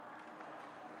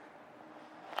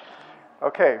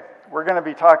Okay, we're going to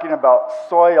be talking about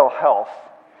soil health.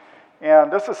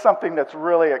 And this is something that's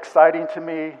really exciting to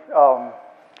me.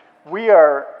 We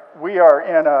are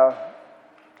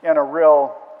in a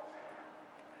real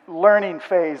learning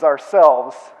phase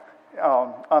ourselves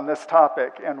on this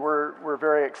topic, and we're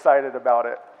very excited about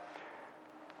it.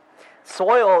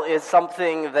 Soil is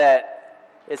something that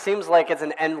it seems like it's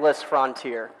an endless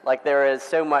frontier. Like there is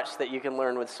so much that you can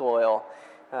learn with soil.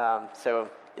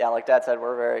 Yeah, like Dad said,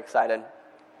 we're very excited.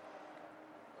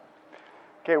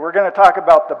 Okay, we're going to talk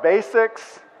about the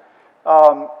basics,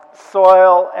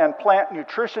 soil and plant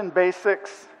nutrition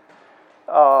basics,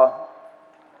 and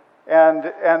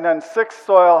then 6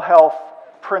 soil health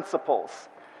principles.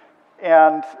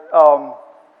 And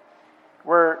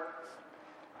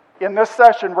in this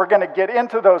session, we're going to get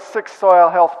into those 6 soil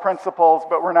health principles,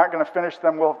 but we're not going to finish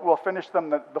them. We'll finish them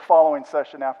the following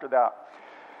session after that.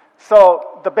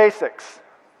 So, the basics.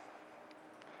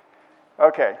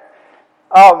 Okay.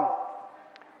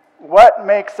 What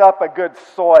makes up a good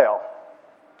soil?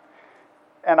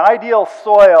 An ideal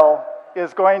soil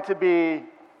is going to be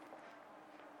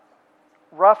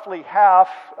roughly half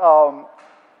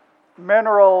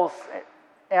minerals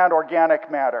and organic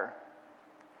matter.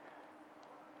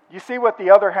 You see what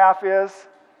the other half is?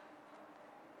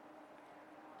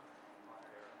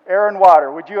 Air and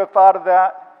water. Would you have thought of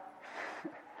that?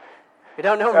 You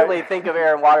don't normally think of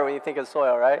air and water when you think of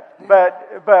soil, right?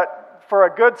 But for a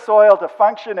good soil to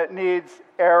function, it needs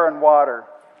air and water.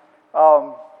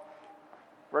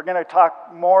 We're going to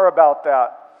talk more about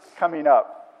that coming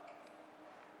up.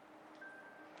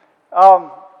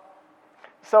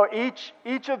 So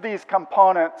each of these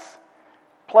components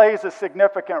plays a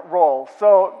significant role.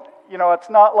 So, it's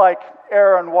not like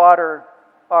air and water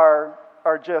are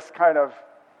just kind of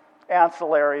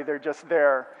ancillary, they're just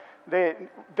there.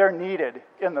 They're needed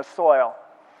in the soil.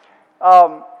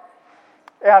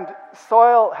 And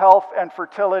soil health and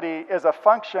fertility is a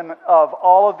function of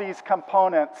all of these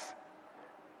components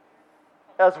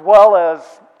as well as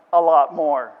a lot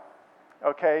more.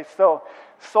 Okay, so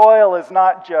soil is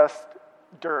not just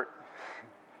dirt.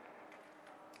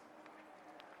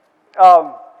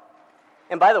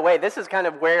 And by the way, this is kind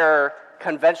of where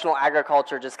conventional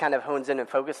agriculture just kind of hones in and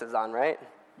focuses on, right?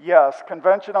 Yes,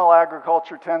 conventional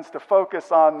agriculture tends to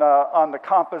focus on the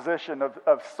composition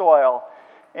of soil,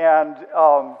 and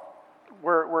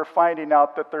we're finding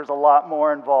out that there's a lot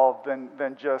more involved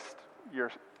than just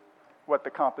what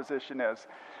the composition is.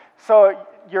 So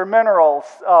your minerals,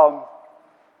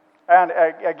 and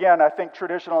again, I think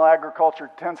traditional agriculture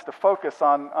tends to focus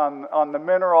on the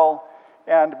mineral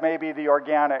and maybe the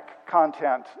organic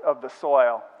content of the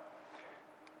soil.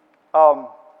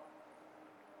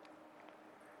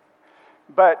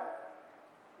 But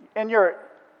in your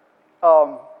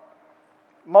all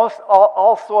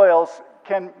soils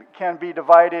can be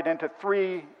divided into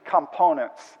 3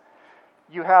 components.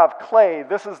 You have clay.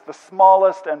 This is the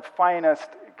smallest and finest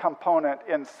component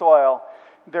in soil.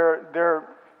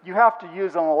 You have to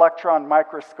use an electron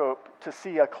microscope to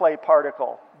see a clay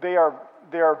particle. They are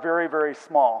very, very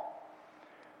small.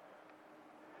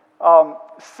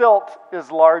 Silt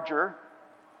is larger,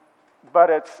 but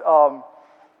it's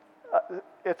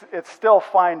still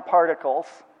fine particles.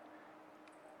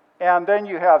 And then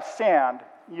you have sand.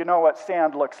 You know what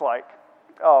sand looks like.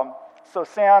 So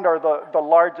sand are the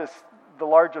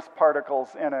largest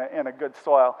particles in a good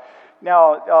soil.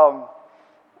 Now,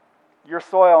 your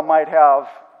soil might have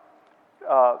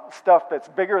stuff that's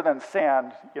bigger than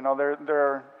sand.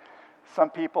 Some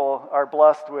people are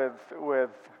blessed with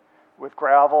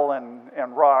gravel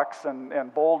and rocks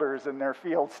and boulders in their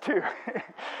fields too.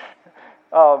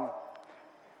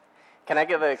 Can I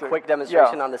give a quick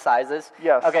demonstration on the sizes?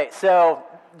 Yes. Okay, so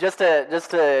just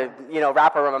to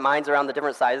wrap our minds around the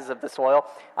different sizes of the soil.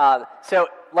 So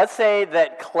let's say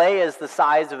that clay is the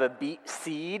size of a beet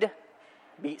seed.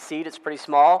 Beet seed, it's pretty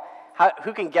small.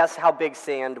 Who can guess how big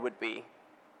sand would be?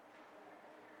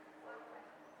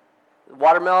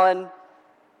 Watermelon?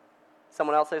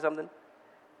 Someone else say something?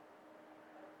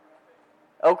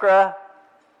 Okra?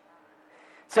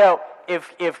 So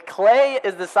if clay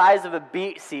is the size of a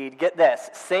beet seed, get this,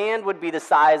 sand would be the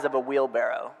size of a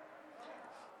wheelbarrow.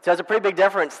 So there's a pretty big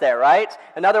difference there, right?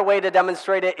 Another way to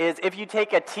demonstrate it is if you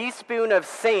take a teaspoon of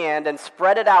sand and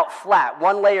spread it out flat,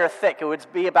 1 layer thick, it would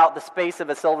be about the space of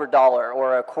a silver dollar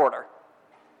or a quarter.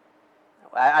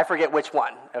 I forget which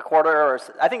one, a quarter or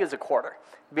I think it's a quarter.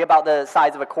 It'd be about the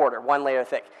size of a quarter, 1 layer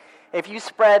thick. If you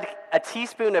spread a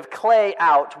teaspoon of clay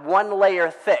out 1 layer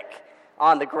thick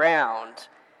on the ground,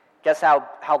 guess how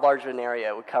large of an area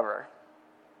it would cover?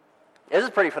 This is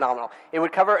pretty phenomenal. It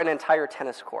would cover an entire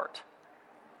tennis court.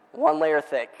 1 layer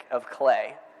thick of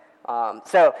clay.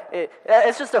 So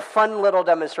it's just a fun little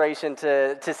demonstration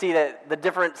to see that the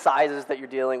different sizes that you're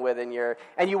dealing with in your,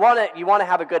 and you want to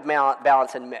have a good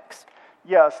balance and mix.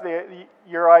 Yes,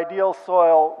 your ideal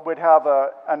soil would have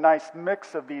a nice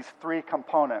mix of these 3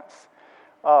 components.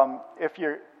 If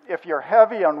you're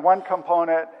heavy on one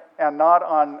component and not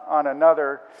on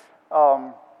another,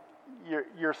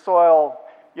 your soil,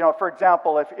 for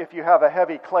example, if you have a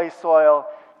heavy clay soil,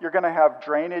 you're going to have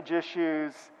drainage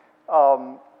issues.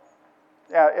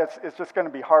 It's just going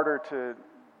to be harder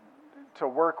to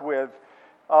work with.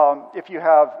 If you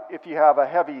have a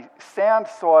heavy sand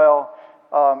soil,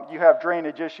 you have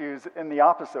drainage issues in the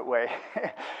opposite way.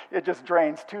 It just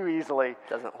drains too easily.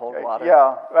 Doesn't hold water.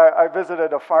 Yeah, I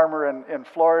visited a farmer in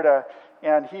Florida,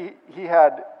 and he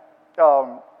had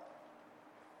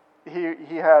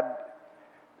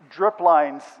drip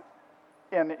lines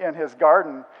in his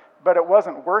garden, but it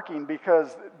wasn't working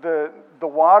because the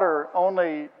water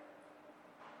only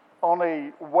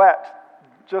wet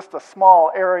just a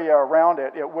small area around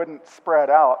it. It wouldn't spread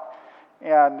out.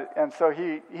 And so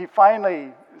he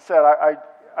finally said,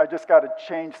 I just got to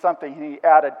change something. He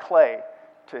added clay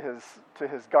to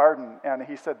his garden, and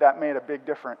he said that made a big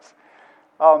difference.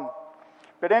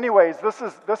 But anyways, this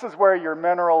is where your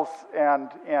minerals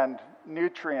and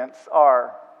nutrients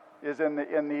is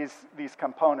in these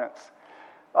components.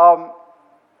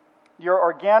 Your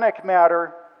organic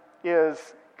matter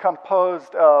is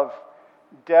composed of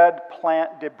dead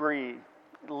plant debris,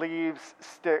 leaves,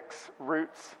 sticks,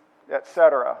 roots,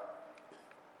 etc.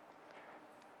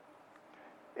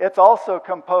 It's also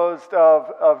composed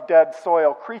of dead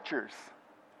soil creatures,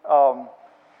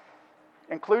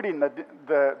 including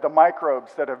the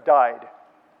microbes that have died.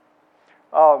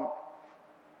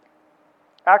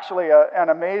 Actually, an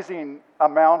amazing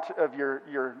amount of your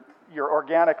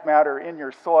organic matter in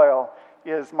your soil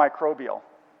is microbial.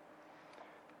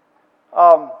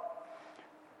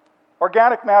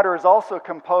 Organic matter is also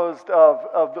composed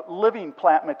of living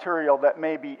plant material that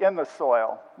may be in the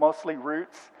soil, mostly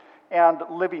roots, and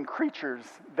living creatures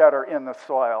that are in the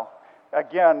soil.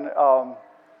 Again,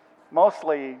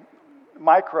 mostly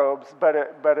microbes,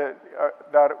 but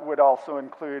that would also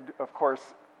include, of course,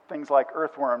 things like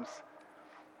earthworms.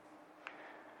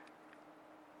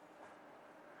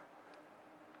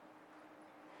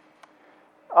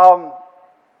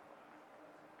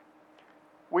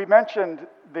 We mentioned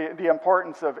the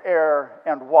importance of air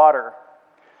and water.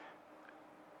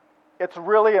 It's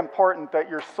really important that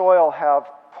your soil have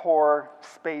pore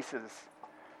spaces.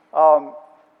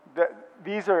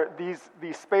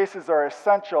 These spaces are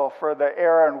essential for the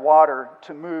air and water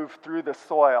to move through the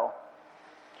soil.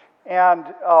 And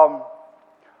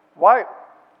why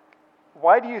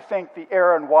do you think the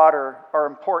air and water are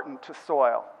important to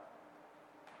soil?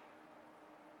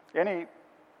 Any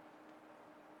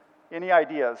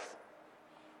ideas?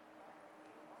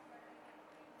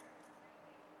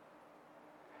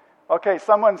 Okay,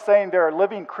 someone's saying there are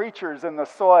living creatures in the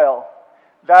soil.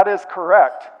 That is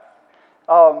correct.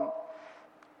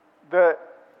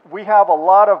 We have a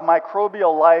lot of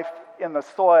microbial life in the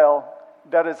soil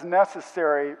that is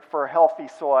necessary for healthy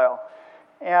soil.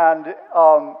 And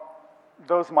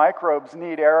those microbes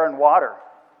need air and water,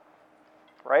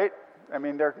 right? I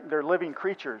mean, they're living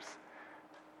creatures.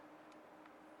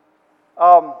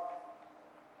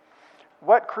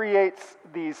 What creates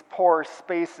these pore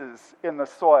spaces in the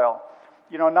soil?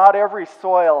 Not every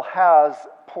soil has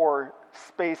pore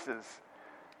spaces.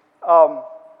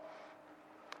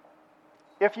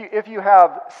 If you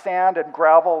have sand and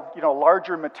gravel,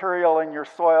 larger material in your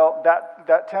soil,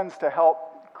 that tends to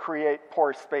help create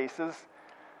pore spaces.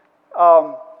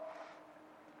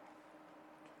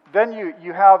 Then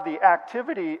you have the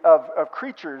activity of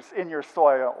creatures in your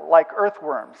soil, like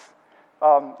earthworms,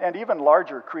 and even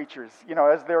larger creatures.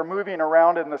 As they're moving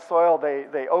around in the soil,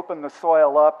 they open the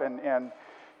soil up and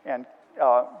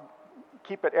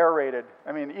keep it aerated.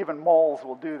 I mean, even moles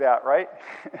will do that, right?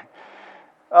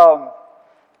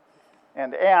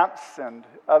 And ants and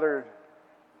other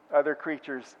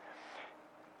creatures.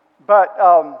 But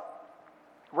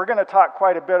we're going to talk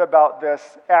quite a bit about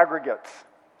this, aggregates.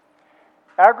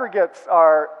 Aggregates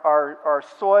are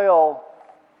soil,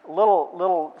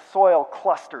 little soil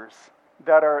clusters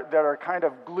that are kind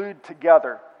of glued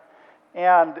together.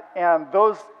 And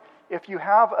those, if you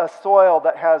have a soil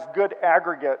that has good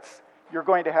aggregates, you're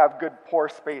going to have good pore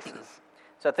spaces.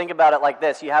 So think about it like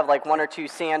this. You have like 1 or 2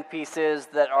 sand pieces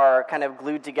that are kind of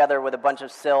glued together with a bunch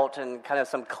of silt and kind of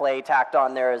some clay tacked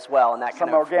on there as well. And that kind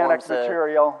of organic forms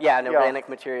material. Organic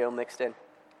material mixed in.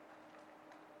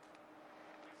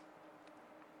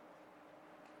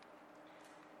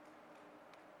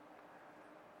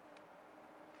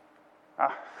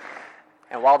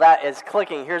 And while that is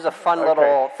clicking, here's a fun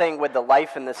little thing with the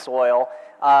life in the soil.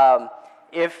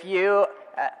 If you,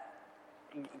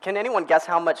 can anyone guess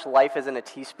how much life is in a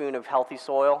teaspoon of healthy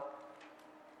soil?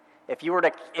 If you were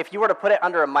to put it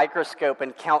under a microscope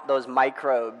and count those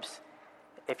microbes,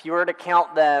 if you were to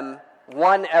count them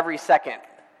one every second,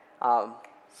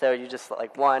 so you just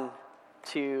like 1,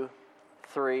 2,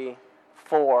 3,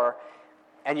 4,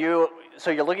 and you're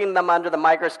looking at them under the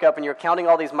microscope and you're counting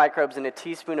all these microbes in a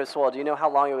teaspoon of soil. Do you know how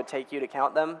long it would take you to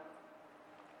count them?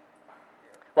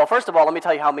 Well, first of all, let me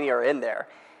tell you how many are in there.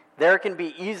 There can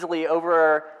be easily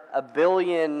over 1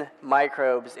 billion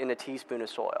microbes in a teaspoon of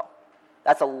soil.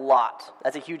 That's a lot.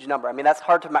 That's a huge number. I mean, that's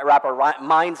hard to wrap our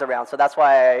minds around, so that's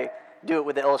why I do it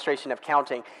with the illustration of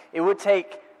counting. It would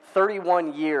take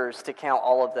 31 years to count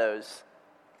all of those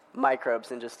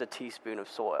microbes in just a teaspoon of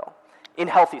soil, in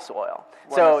healthy soil.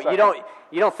 So you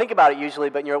don't think about it usually,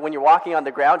 but when you're walking on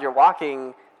the ground, you're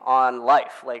walking on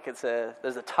life. Like there's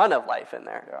a ton of life in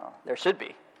there. Yeah. There should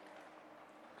be.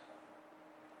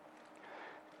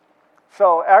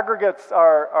 So aggregates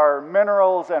are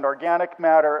minerals and organic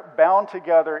matter bound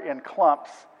together in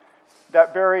clumps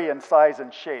that vary in size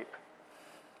and shape.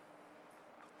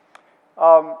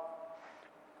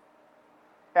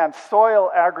 And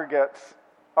soil aggregates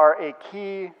are a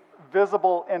key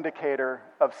visible indicator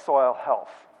of soil health.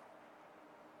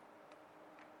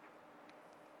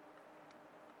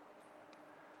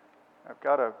 I've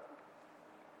got a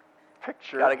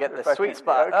picture. Got to get the sweet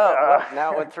spot. Okay. Oh,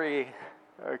 now with 3.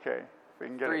 Okay, we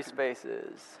can get 3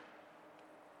 spaces.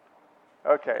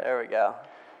 Okay. There we go.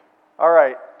 All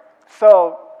right.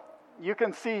 So you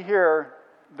can see here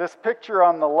this picture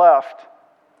on the left.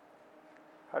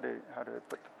 How do I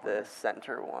put the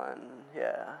center one?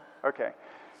 Yeah. Okay.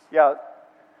 Yeah.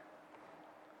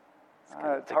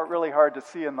 It's really hard to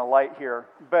see in the light here,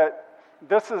 but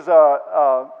this is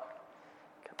a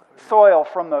soil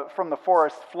from the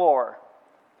forest floor,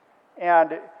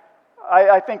 and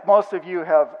I think most of you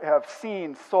have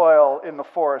seen soil in the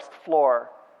forest floor,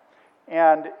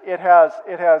 and it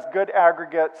has good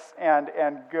aggregates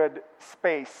and good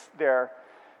space there.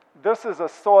 This is a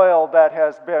soil that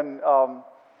has been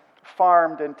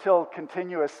farmed and tilled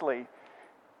continuously.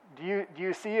 Do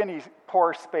you see any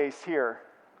pore space here?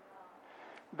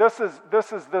 This is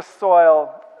this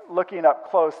soil looking up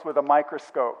close with a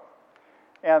microscope,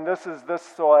 and this is this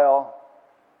soil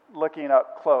looking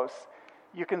up close.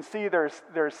 You can see there's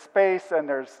space and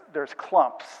there's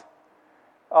clumps,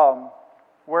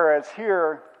 whereas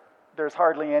here there's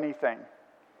hardly anything.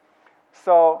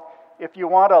 So if you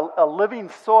want a living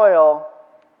soil,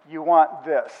 you want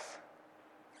this.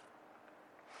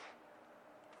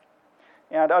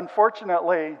 And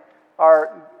unfortunately,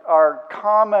 our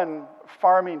common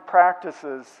farming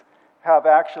practices have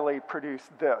actually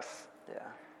produced this. Yeah.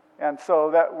 And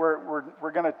so that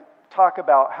we're going to talk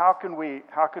about how can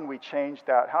we change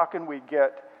that? How can we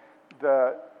get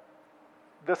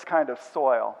this kind of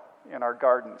soil in our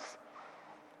gardens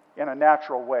in a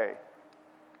natural way?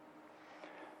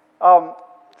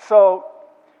 So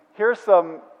here's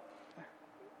some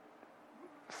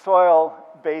soil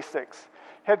basics.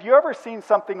 Have you ever seen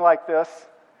something like this?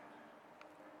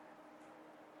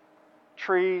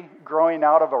 Tree growing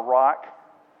out of a rock.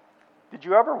 Did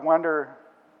you ever wonder,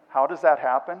 how does that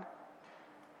happen?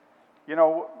 You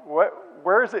know,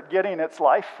 where is it getting its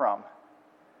life from?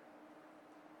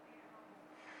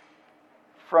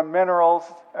 From minerals.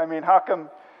 I mean, how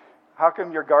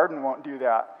come your garden won't do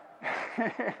that?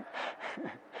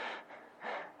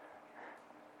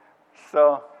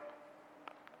 So,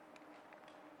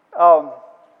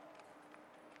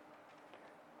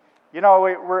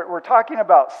 we're talking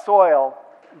about soil,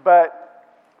 but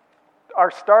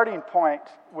our starting point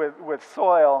with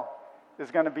soil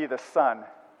is going to be the sun.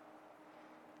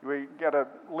 We got to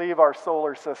leave our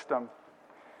solar system.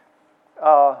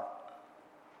 Or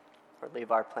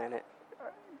leave our planet.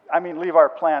 Leave our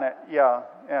planet, yeah,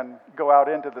 and go out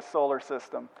into the solar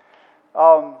system.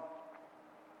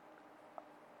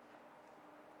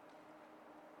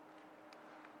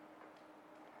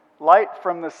 Light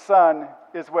from the sun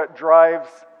is what drives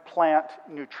plant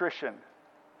nutrition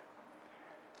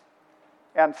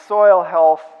and soil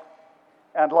health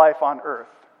and life on Earth.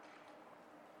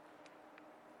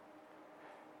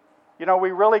 You know,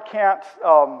 we really can't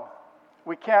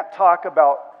talk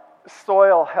about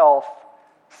soil health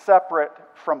separate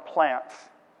from plants.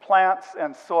 Plants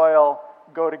and soil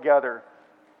go together.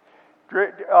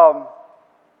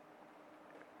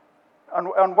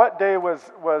 On what day was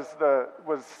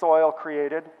soil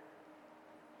created?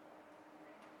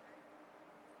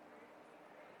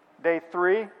 Day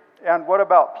 3. And what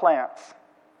about plants?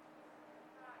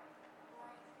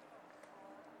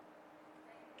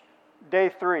 Day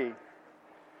 3,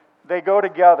 they go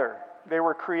together. They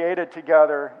were created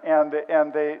together, and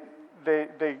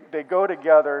they go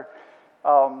together.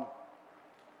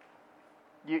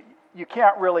 You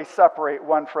can't really separate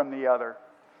one from the other.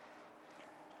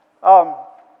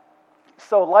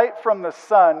 So light from the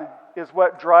sun is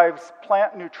what drives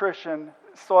plant nutrition,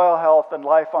 soil health, and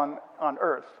life on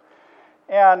Earth.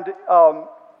 And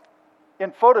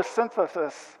in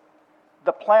photosynthesis,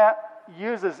 the plant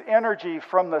uses energy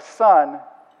from the sun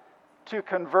to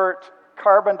convert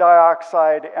carbon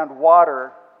dioxide and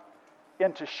water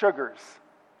into sugars.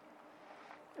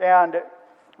 And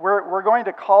we're going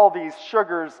to call these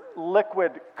sugars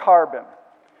liquid carbon.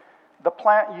 The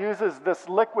plant uses this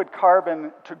liquid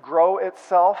carbon to grow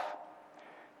itself,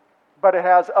 but it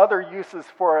has other uses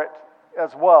for it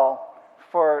as well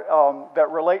that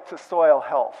relate to soil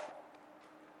health.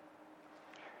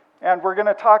 And we're going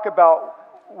to talk about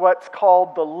what's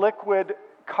called the liquid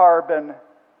carbon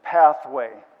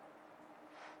pathway.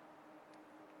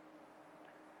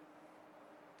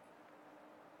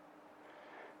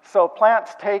 So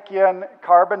plants take in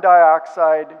carbon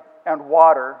dioxide and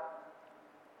water,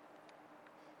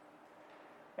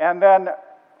 and then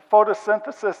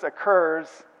photosynthesis occurs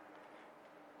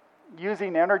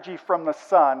using energy from the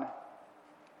sun.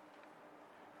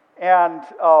 And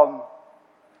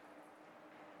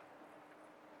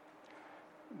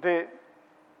the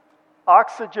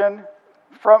oxygen,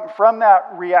 from that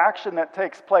reaction that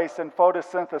takes place in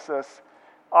photosynthesis,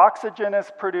 oxygen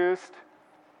is produced,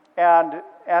 and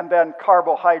then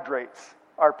carbohydrates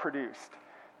are produced.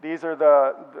 These are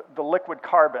the liquid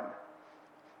carbon.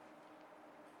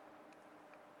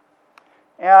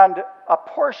 And a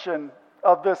portion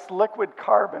of this liquid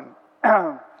carbon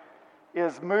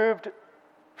is moved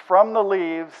from the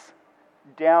leaves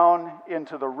down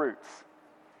into the roots.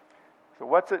 So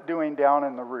what's it doing down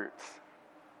in the roots?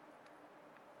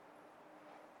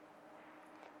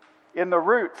 In the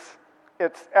roots,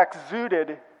 it's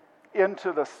exuded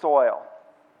into the soil.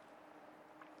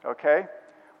 Okay?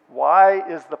 Why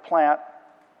is the plant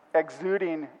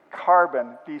exuding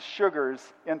carbon, these sugars,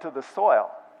 into the soil?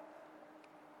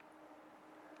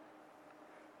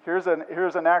 Here's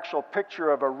an actual picture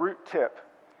of a root tip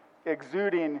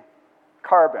exuding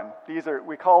carbon.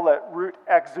 We call that root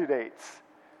exudates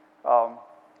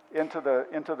into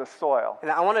the soil.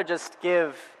 And I want to just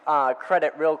give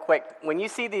credit real quick. When you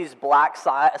see these black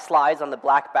slides on the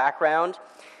black background,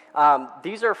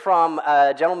 these are from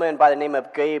a gentleman by the name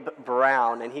of Gabe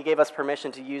Brown, and he gave us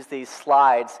permission to use these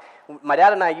slides. My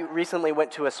dad and I recently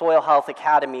went to a soil health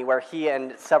academy where he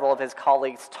and several of his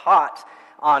colleagues taught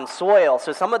on soil.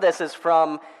 So some of this is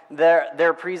from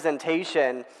their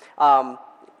presentation,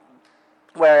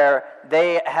 where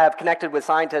they have connected with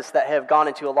scientists that have gone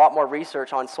into a lot more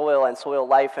research on soil and soil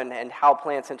life and how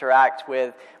plants interact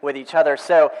with each other.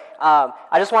 So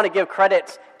I just want to give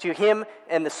credit to him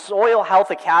and the Soil Health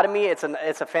Academy. It's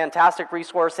a fantastic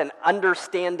resource, and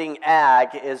Understanding Ag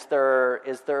is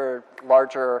their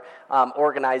larger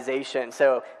organization.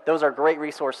 So those are great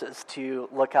resources to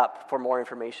look up for more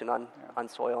information on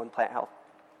soil and plant health.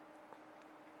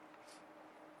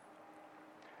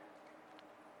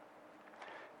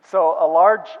 So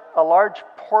a large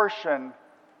portion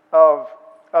of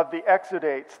the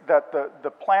exudates that the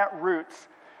plant roots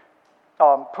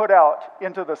put out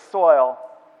into the soil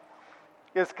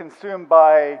is consumed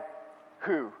by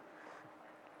who?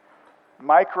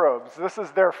 Microbes. This is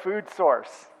their food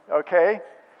source, okay?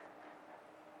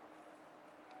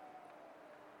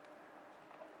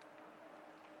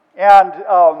 And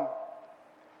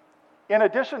in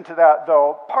addition to that,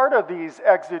 though, part of these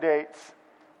exudates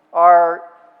are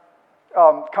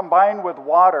combined with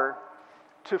water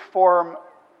to form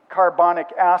carbonic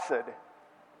acid.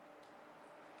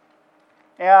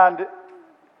 And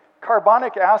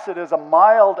carbonic acid is a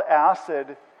mild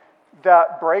acid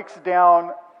that breaks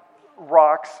down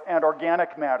rocks and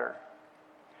organic matter.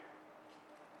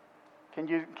 Can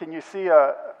you see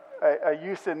a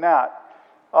use in that?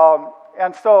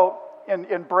 And so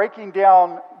in breaking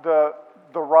down the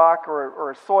rock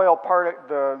or soil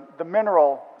the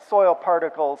mineral soil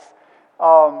particles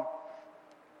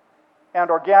and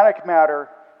organic matter,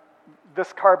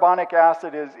 this carbonic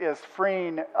acid is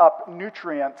freeing up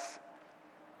nutrients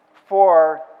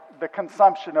for the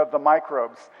consumption of the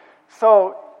microbes.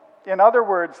 So, in other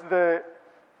words,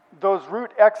 those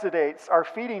root exudates are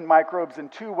feeding microbes in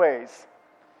two ways.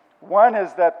 One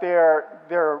is that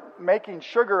they're making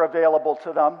sugar available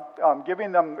to them,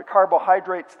 giving them the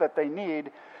carbohydrates that they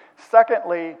need.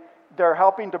 Secondly, they're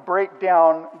helping to break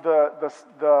down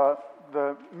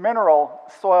the mineral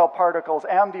soil particles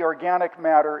and the organic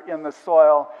matter in the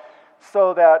soil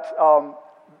so that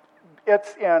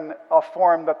it's in a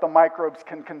form that the microbes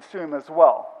can consume as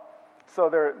well. So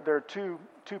there are two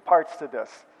parts to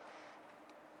this.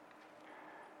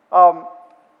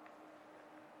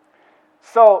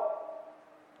 So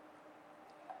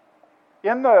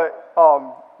in the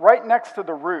right next to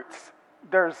the roots,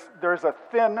 there's a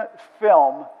thin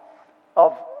film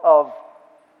of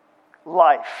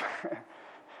life,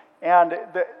 and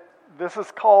this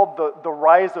is called the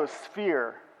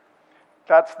rhizosphere.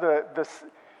 That's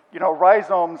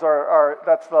rhizomes are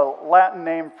that's the Latin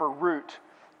name for root,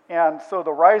 and so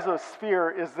the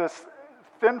rhizosphere is this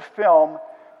thin film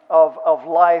of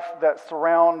life that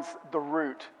surrounds the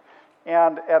root,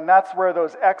 and that's where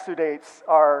those exudates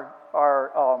are.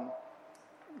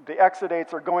 The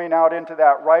exudates are going out into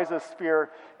that rhizosphere,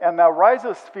 and the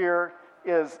rhizosphere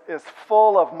is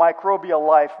full of microbial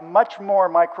life, much more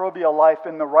microbial life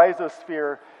in the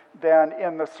rhizosphere than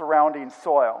in the surrounding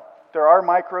soil. There are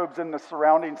microbes in the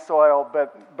surrounding soil,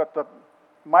 but the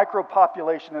microbe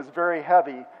population is very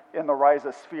heavy in the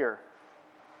rhizosphere.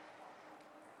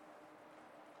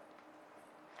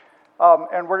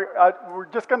 And we're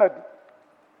just going to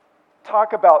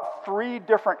talk about 3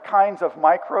 different kinds of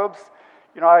microbes.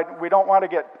 We don't want to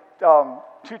get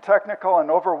too technical and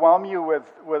overwhelm you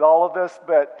with all of this,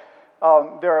 but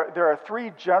there are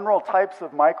 3 general types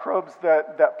of microbes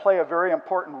that play a very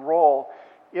important role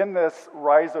in this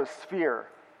rhizosphere.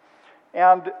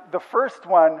 And the first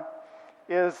one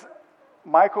is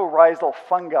mycorrhizal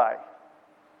fungi.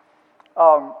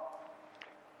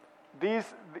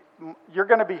 You're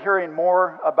going to be hearing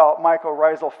more about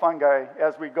mycorrhizal fungi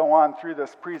as we go on through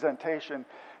this presentation.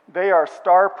 They are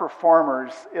star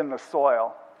performers in the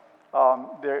soil.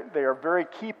 They are very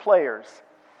key players.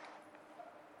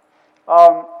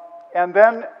 And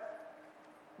then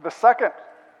the second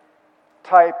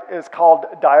type is called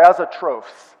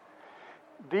diazotrophs.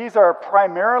 These are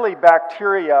primarily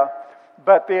bacteria,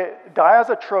 but the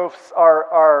diazotrophs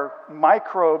are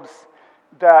microbes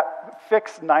that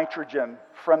fix nitrogen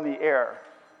from the air.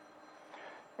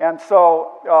 And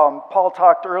so Paul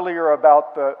talked earlier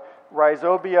about the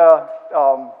rhizobia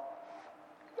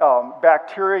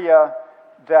bacteria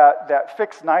that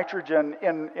fix nitrogen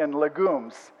in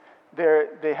legumes.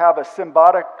 They have a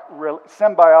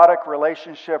symbiotic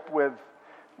relationship with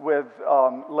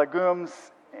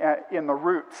legumes in the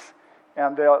roots,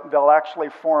 and they'll actually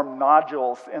form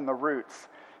nodules in the roots.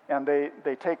 And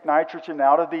they take nitrogen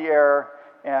out of the air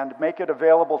and make it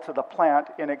available to the plant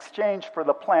in exchange for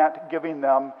the plant giving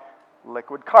them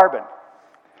liquid carbon.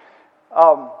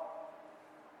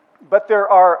 But there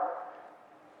are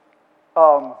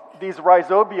these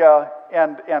rhizobia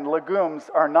and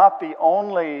legumes are not the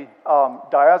only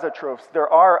diazotrophs.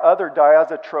 There are other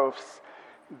diazotrophs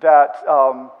that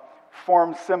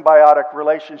form symbiotic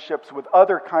relationships with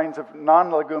other kinds of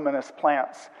non-leguminous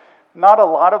plants. Not a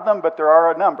lot of them, but there are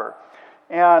a number.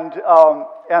 And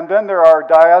then there are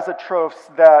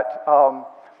diazotrophs that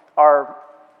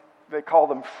they call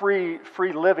them free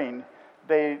living.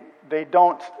 They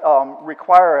don't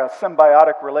require a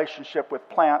symbiotic relationship with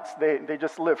plants. They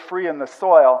just live free in the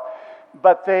soil.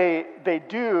 But they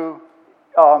do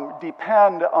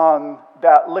depend on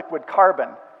that liquid carbon.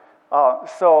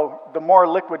 So the more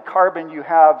liquid carbon you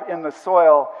have in the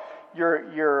soil,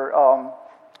 you're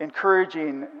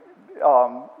encouraging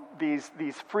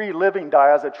these free living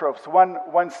diazotrophs.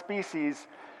 One species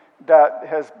that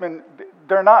has been,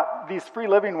 these free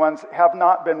living ones have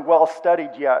not been well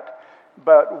studied yet,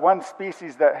 but one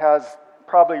species that has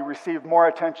probably received more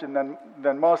attention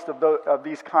than most of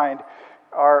these kind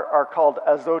are called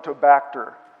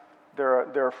Azotobacter.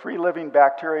 They're free living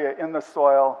bacteria in the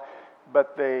soil,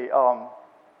 but the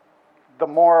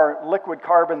more liquid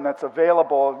carbon that's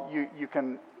available, you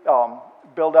can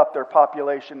build up their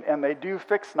population, and they do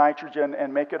fix nitrogen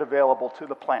and make it available to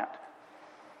the plant.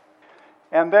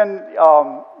 And then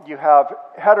you have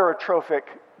heterotrophic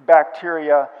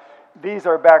bacteria. These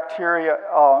are bacteria,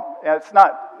 and it's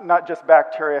not just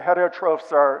bacteria.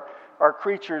 Heterotrophs are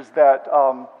creatures that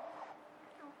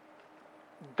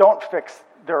don't fix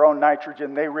their own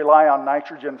nitrogen. They rely on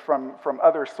nitrogen from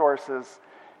other sources,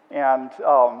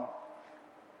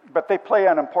 but they play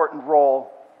an important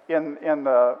role in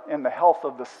the health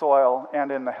of the soil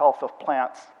and in the health of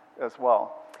plants as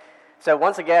well. So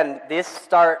once again, this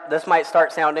might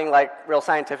start sounding like real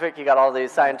scientific. You got all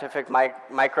these scientific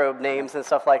microbe names and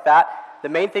stuff like that. The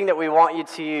main thing that we want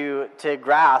you to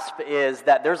grasp is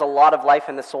that there's a lot of life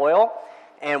in the soil,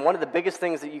 and one of the biggest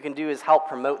things that you can do is help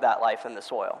promote that life in the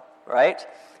soil, right?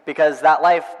 Because that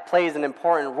life plays an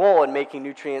important role in making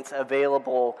nutrients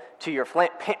available to your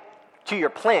to your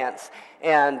plants.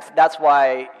 And that's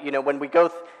why, when we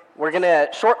we're going to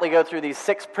shortly go through these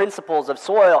 6 principles of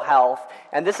soil health,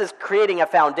 and this is creating a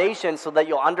foundation so that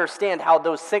you'll understand how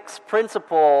those 6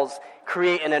 principles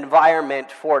create an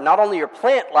environment for not only your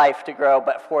plant life to grow,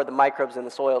 but for the microbes in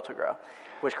the soil to grow,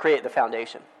 which create the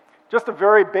foundation. Just a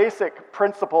very basic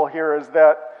principle here is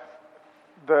that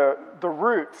the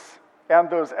roots and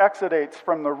those exudates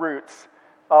from the roots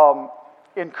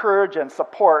encourage and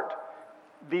support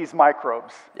these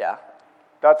microbes. Yeah.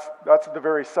 That's the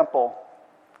very simple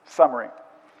summary.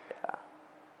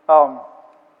 Yeah.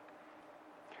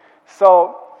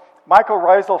 So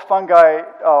mycorrhizal fungi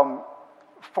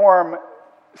form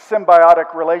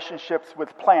symbiotic relationships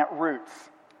with plant roots.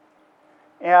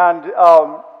 And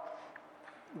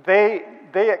they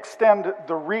extend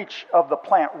the reach of the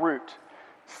plant root.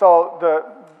 So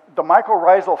the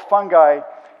mycorrhizal fungi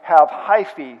have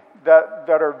hyphae that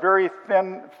are very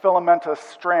thin filamentous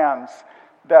strands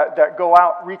that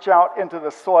reach out into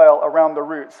the soil around the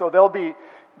root. So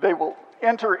they will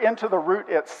enter into the root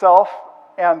itself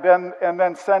and then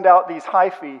send out these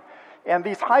hyphae. And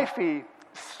these hyphae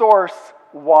source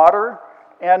water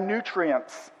and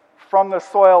nutrients from the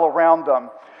soil around them.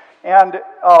 And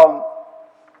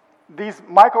these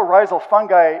mycorrhizal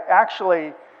fungi,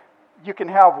 actually, you can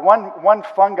have one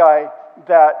fungi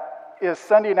that is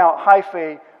sending out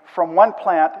hyphae from one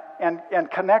plant and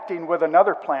connecting with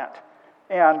another plant.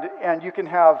 And you can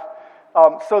have,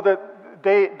 so that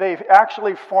they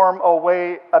actually form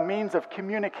a means of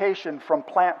communication from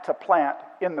plant to plant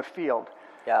in the field.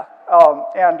 Yeah.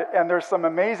 And there's some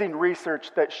amazing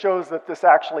research that shows that this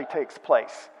actually takes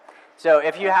place. So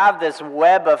if you have this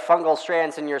web of fungal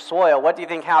strands in your soil, what do you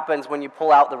think happens when you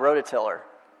pull out the rototiller?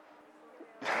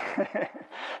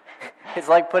 It's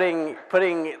like putting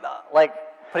that,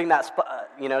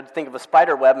 think of a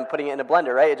spider web and putting it in a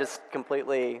blender, right? It just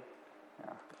completely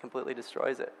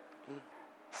destroys it.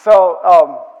 So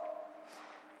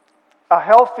a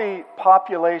healthy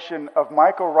population of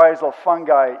mycorrhizal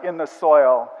fungi in the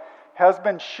soil has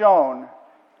been shown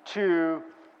to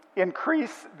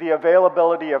increase the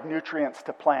availability of nutrients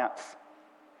to plants.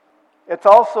 It's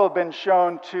also been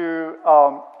shown to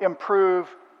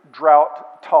improve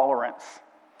drought tolerance.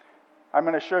 I'm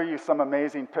going to show you some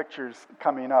amazing pictures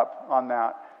coming up on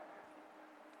that.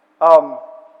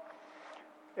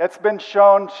 It's been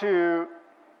shown to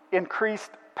increase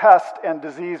pest and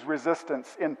disease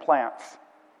resistance in plants.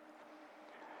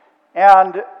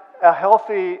 And a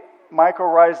healthy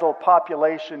mycorrhizal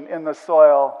population in the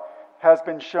soil has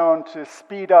been shown to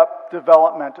speed up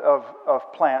development of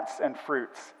plants and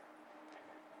fruits.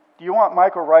 Do you want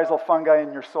mycorrhizal fungi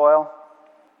in your soil?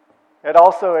 It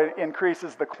also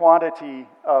increases the quantity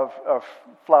of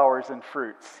flowers and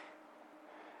fruits.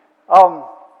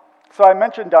 So I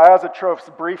mentioned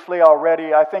diazotrophs briefly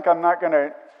already. I think I'm not going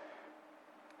to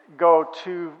go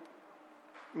too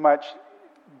much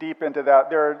deep into that.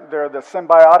 They're the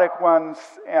symbiotic ones,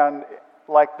 and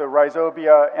like the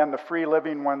rhizobia, and the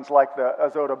free-living ones like the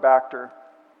azotobacter.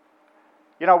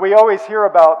 We always hear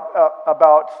about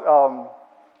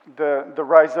the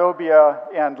rhizobia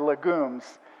and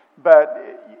legumes, but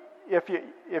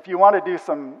if you want to do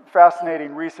some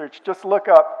fascinating research, just look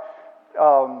up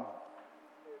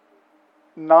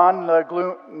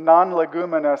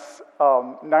non-leguminous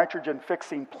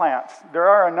nitrogen-fixing plants. There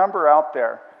are a number out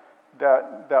there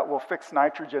that will fix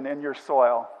nitrogen in your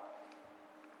soil.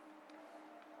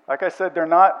 Like I said, they're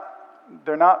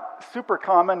not super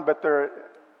common, but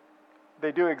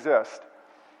they do exist.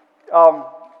 So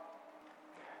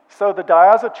the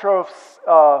diazotrophs,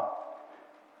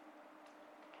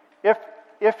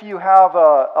 if you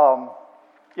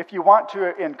want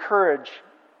to encourage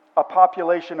a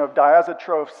population of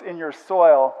diazotrophs in your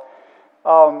soil,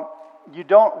 you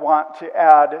don't want to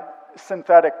add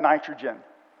synthetic nitrogen.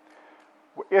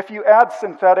 If you add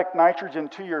synthetic nitrogen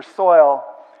to your soil,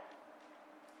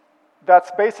 that's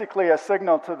basically a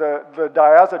signal to the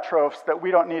diazotrophs that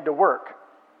we don't need to work.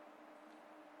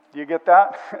 Do you get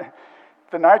that?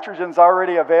 The nitrogen's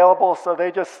already available, so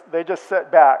they just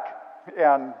sit back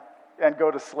and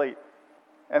go to sleep.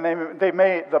 And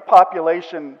the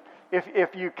population,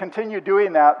 if you continue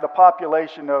doing that, the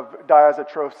population of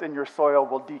diazotrophs in your soil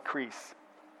will decrease.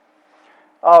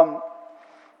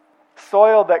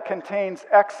 Soil that contains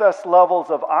excess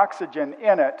levels of oxygen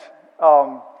in it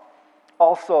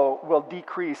also will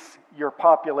decrease your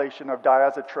population of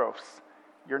diazotrophs,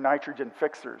 your nitrogen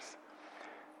fixers.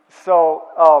 So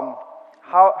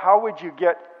how would you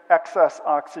get excess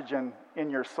oxygen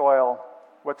in your soil?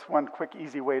 What's one quick,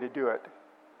 easy way to do it?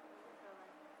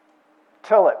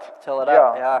 Till it. Till it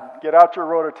up, yeah. Get out your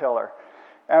rototiller.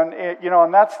 And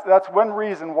and that's one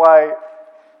reason why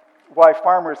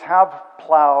farmers have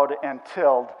plowed and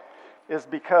tilled, is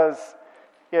because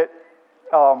it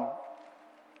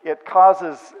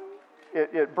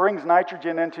brings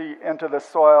nitrogen into the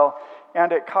soil,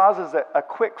 and it causes a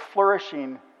quick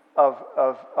flourishing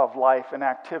of life and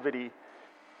activity.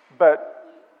 But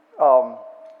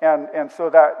and so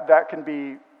that can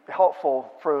be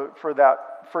helpful for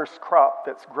that first crop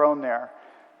that's grown there,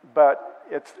 but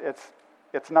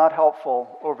it's not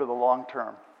helpful over the long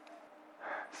term.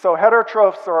 So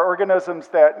heterotrophs are organisms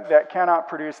that cannot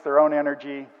produce their own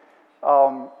energy.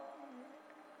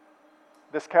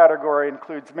 This category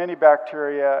includes many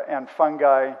bacteria and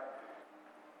fungi,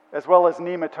 as well as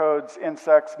nematodes,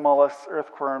 insects, mollusks,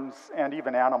 earthworms, and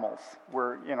even animals.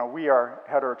 We are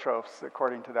heterotrophs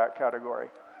according to that category.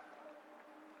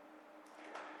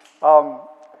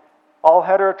 All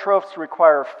heterotrophs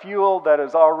require fuel that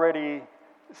is already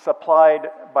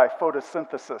supplied by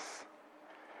photosynthesis.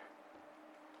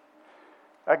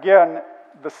 Again,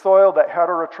 the soil that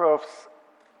heterotrophs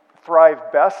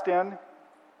thrive best in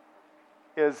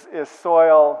is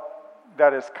soil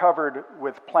that is covered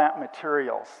with plant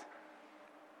materials.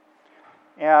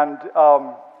 And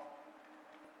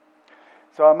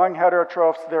so among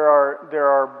heterotrophs, there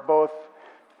are both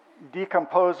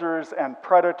decomposers and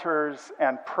predators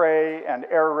and prey and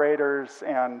aerators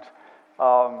and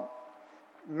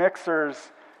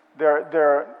mixers.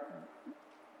 There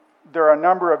are a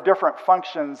number of different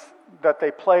functions that they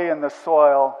play in the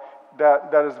soil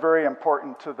that is very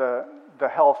important to the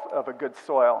health of a good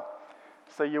soil.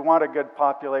 So you want a good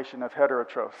population of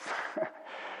heterotrophs.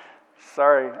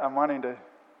 Sorry, I'm wanting to...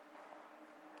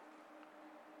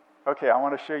 Okay, I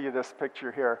want to show you this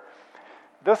picture here.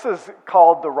 This is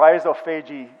called the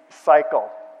rhizophagy cycle.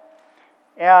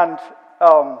 And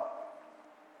I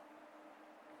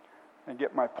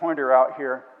get my pointer out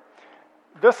here.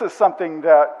 This is something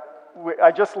that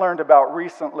I just learned about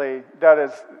recently that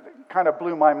is kind of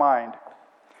blew my mind.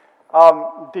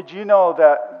 Did you know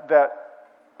that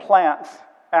plants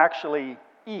actually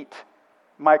eat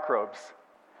microbes?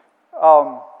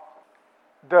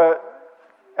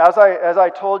 As I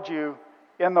told you,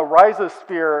 in the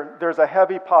rhizosphere, there's a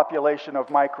heavy population of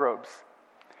microbes.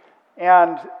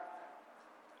 And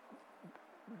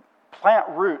plant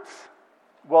roots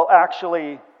will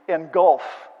actually engulf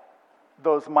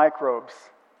those microbes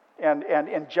and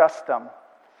ingest them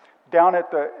down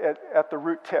at the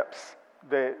root tips.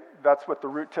 That's what the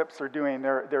root tips are doing.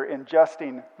 They're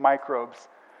ingesting microbes.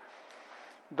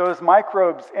 Those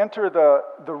microbes enter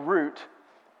the root,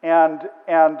 and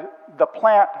the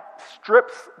plant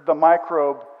strips the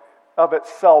microbe of its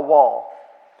cell wall.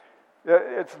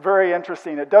 It's very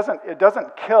interesting. It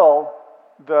doesn't kill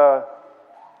the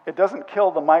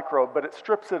microbe, but it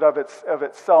strips it of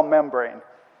its cell membrane.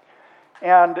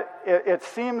 And it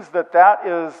seems that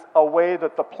is a way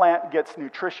that the plant gets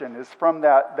nutrition, is from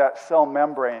that cell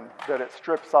membrane that it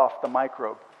strips off the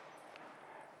microbe.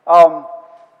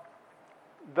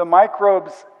 The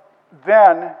microbes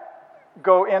then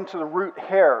go into the root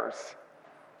hairs.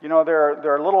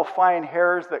 There are little fine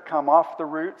hairs that come off the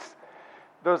roots.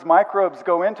 Those microbes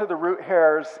go into the root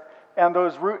hairs, and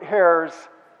those root hairs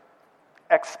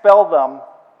expel them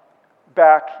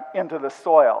back into the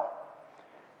soil.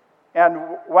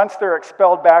 And once they're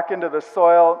expelled back into the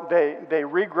soil, they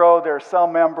regrow their cell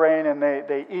membrane, and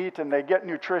they eat and they get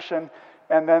nutrition,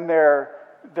 and then they're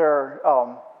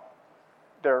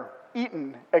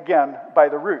eaten again by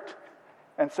the root.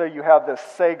 And so you have this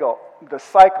cycle, the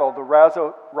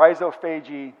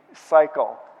rhizophagy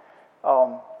cycle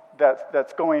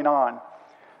that's going on.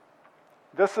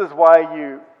 This is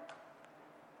the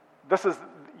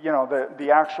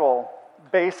actual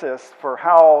basis for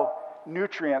how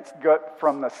nutrients get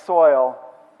from the soil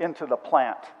into the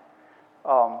plant.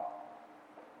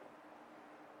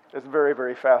 It's very,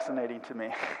 very fascinating to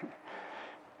me.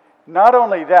 Not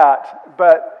only that,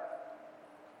 but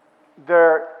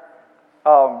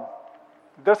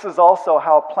this is also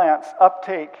how plants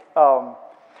uptake.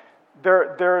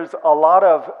 There's a lot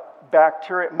of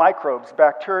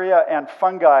bacteria and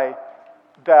fungi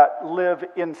that live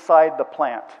inside the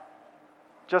plant,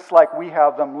 just like we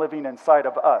have them living inside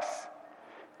of us.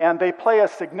 And they play a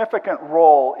significant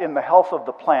role in the health of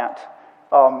the plant,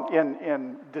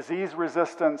 in disease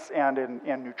resistance and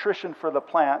in nutrition for the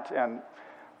plant and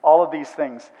all of these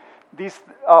things. These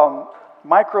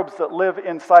microbes that live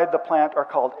inside the plant are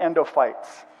called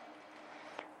endophytes.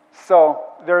 So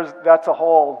that's a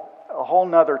whole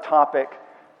nother topic,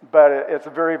 but it's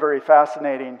very, very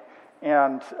fascinating.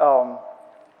 And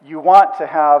you want to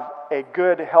have a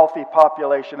good, healthy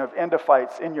population of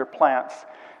endophytes in your plants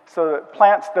So that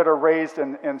plants that are raised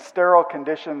in sterile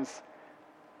conditions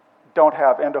don't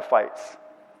have endophytes.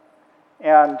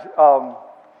 And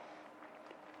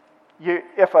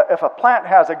if a plant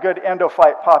has a good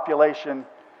endophyte population,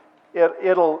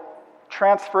 it'll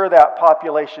transfer that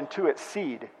population to its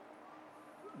seed.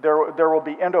 There will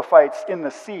be endophytes in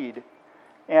the seed.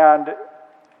 And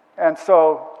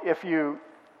so if you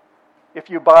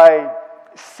buy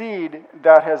seed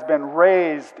that has been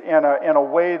raised in a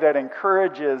way that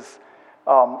encourages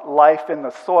life in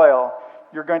the soil,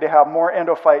 you're going to have more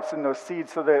endophytes in those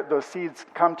seeds, so that those seeds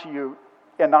come to you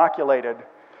inoculated,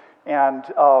 and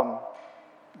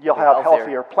you'll have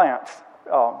healthier plants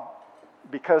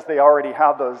because they already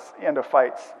have those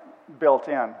endophytes built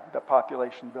in, the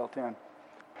population built in.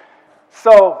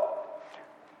 So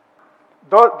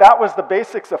that was the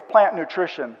basics of plant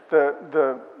nutrition,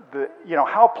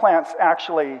 how plants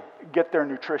actually get their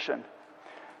nutrition.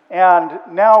 And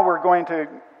now we're going to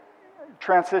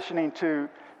transitioning to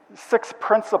 6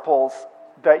 principles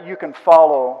that you can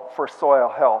follow for soil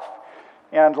health.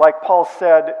 And like Paul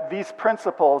said, these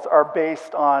principles are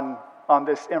based on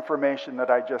this information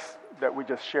that we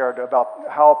just shared about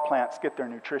how plants get their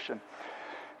nutrition.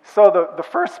 So the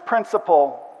first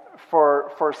principle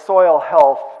for soil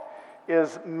health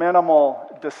is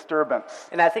minimal disturbance.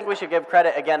 And I think we should give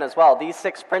credit again as well. These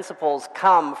 6 principles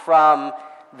come from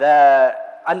the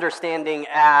Understanding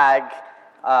Ag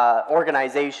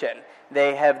organization.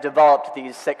 They have developed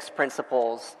these 6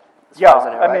 principles. Yeah,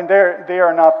 I mean, they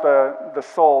are not the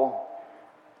sole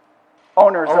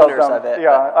owners of them. Of it,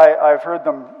 yeah, I've heard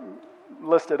them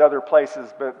listed other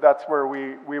places, but that's where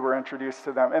we were introduced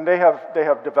to them, and they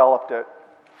have developed it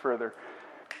further.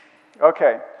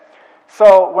 Okay,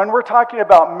 so when we're talking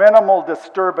about minimal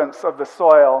disturbance of the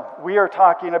soil, we are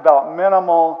talking about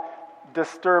minimal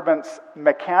disturbance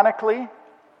mechanically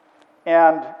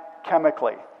and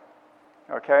chemically.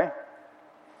 Okay?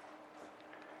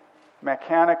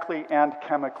 Mechanically and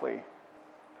chemically.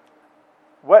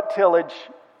 What tillage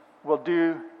will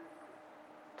do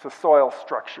to soil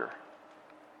structure?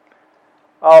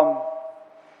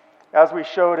 As we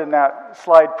showed in that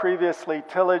slide previously,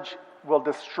 tillage will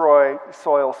destroy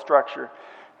soil structure.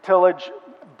 Tillage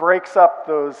breaks up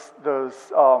those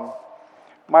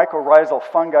mycorrhizal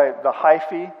fungi, the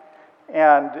hyphae,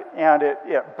 and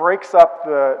it breaks up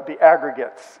the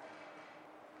aggregates.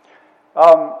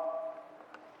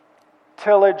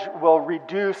 Tillage will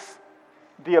reduce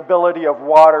the ability of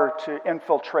water to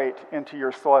infiltrate into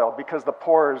your soil because the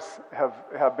pores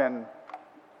have been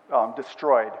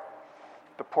destroyed,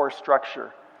 the pore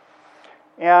structure.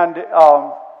 And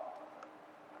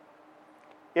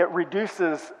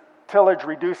tillage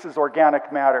reduces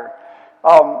organic matter.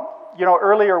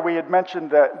 Earlier we had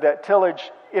mentioned that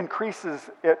tillage increases,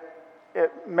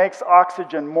 it makes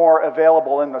oxygen more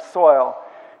available in the soil.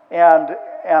 And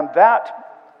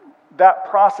that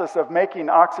process of making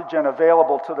oxygen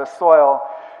available to the soil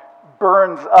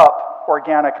burns up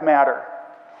organic matter.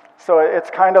 So it's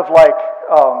kind of like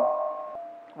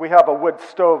we have a wood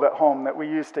stove at home that we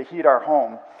use to heat our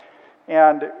home.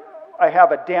 And I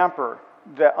have a damper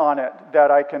on it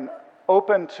that I can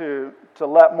open to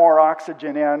let more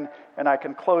oxygen in, and I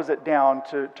can close it down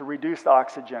to reduce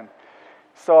oxygen.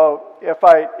 So if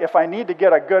I need to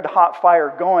get a good hot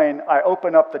fire going, I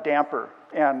open up the damper,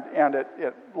 and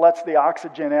it lets the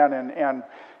oxygen in, and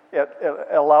it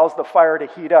allows the fire to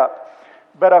heat up.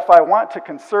 But if I want to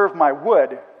conserve my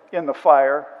wood in the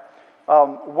fire,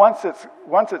 once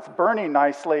it's burning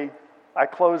nicely, I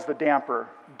close the damper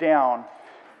down,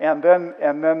 and then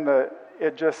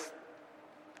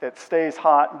it stays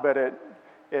hot, but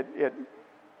it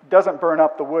doesn't burn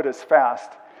up the wood as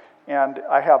fast. And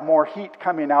I have more heat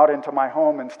coming out into my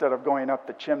home instead of going up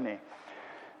the chimney.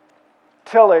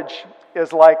 Tillage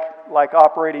is like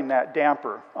operating that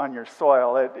damper on your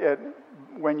soil.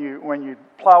 When you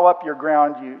plow up your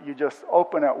ground, you just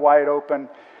open it wide open,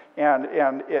 and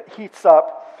it heats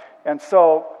up. And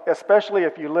so, especially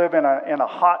if you live in a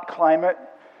hot climate,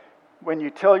 when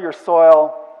you till your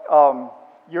soil,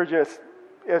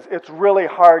 it's really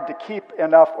hard to keep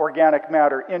enough organic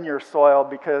matter in your soil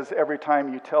because every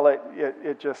time you till it,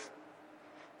 it just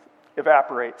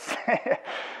evaporates,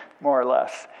 more or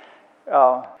less.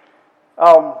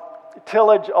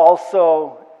 Tillage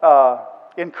also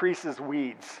increases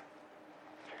weeds.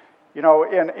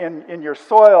 In your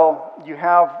soil, you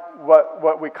have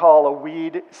what we call a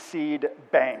weed seed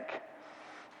bank.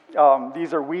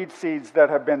 These are weed seeds that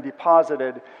have been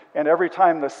deposited, and every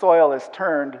time the soil is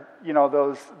turned,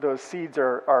 those seeds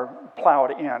are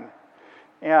plowed in.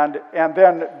 And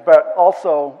then, but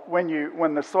also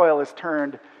when the soil is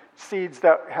turned, seeds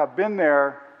that have been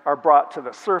there are brought to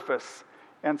the surface.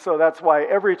 And so that's why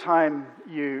every time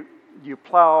you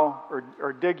plow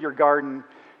or dig your garden,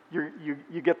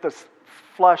 you get this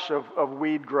flush of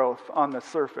weed growth on the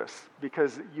surface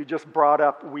because you just brought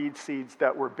up weed seeds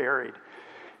that were buried.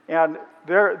 And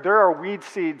there are weed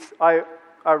seeds. I've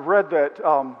read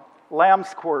that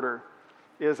lamb's quarter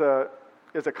is a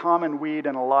common weed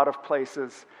in a lot of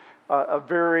places, a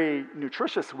very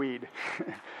nutritious weed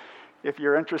if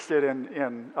you're interested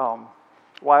in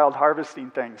wild harvesting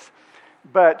things.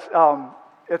 But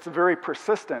it's very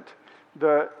persistent.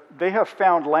 They have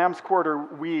found lamb's quarter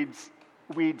weed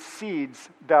seeds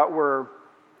that were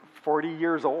 40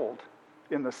 years old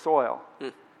in the soil.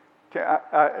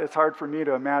 It's hard for me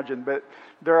to imagine, but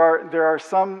there are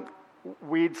some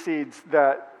weed seeds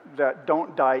that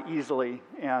don't die easily,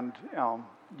 and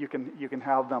you can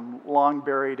have them long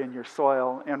buried in your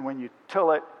soil, and when you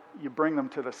till it, you bring them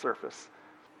to the surface.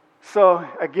 So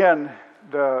again,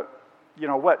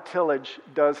 what tillage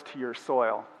does to your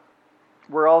soil.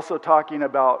 We're also talking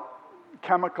about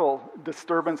chemical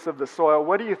disturbance of the soil.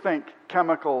 What do you think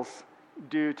chemicals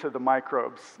do to the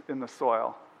microbes in the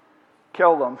soil?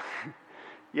 Kill them.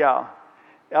 Yeah.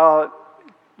 That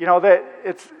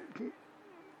it's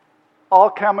all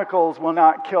chemicals will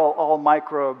not kill all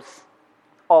microbes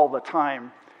all the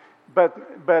time, but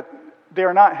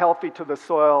they're not healthy to the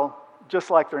soil, just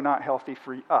like they're not healthy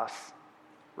for us,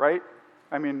 right?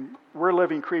 I mean, we're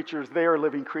living creatures, they are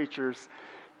living creatures,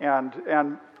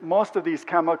 and most of these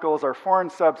chemicals are foreign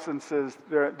substances.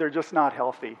 They're just not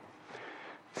healthy.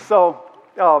 So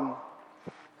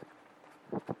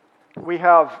we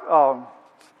have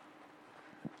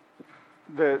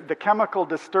the chemical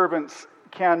disturbance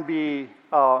can be,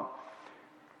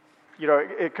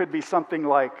 it could be something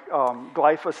like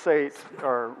glyphosate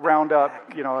or Roundup,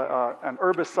 an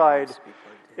herbicide.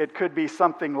 It could be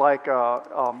something like a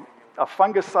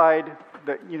fungicide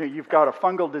that, you've got a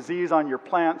fungal disease on your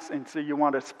plants, and so you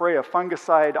want to spray a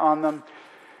fungicide on them.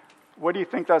 What do you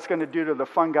think that's going to do to the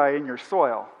fungi in your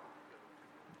soil?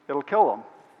 It'll kill them.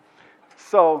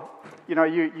 So,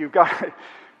 you've got,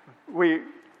 we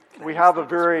have a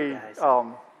very,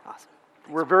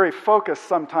 we're very focused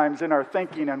sometimes in our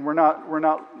thinking, and we're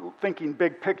not thinking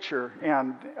big picture,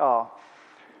 and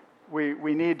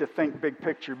we need to think big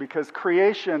picture, because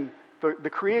creation, the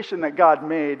creation that God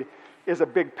made is a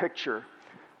big picture.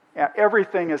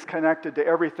 Everything is connected to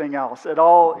everything else. It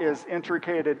all is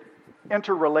interrelated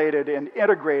and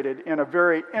integrated in a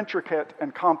very intricate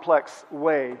and complex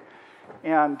way.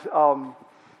 And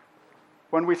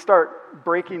when we start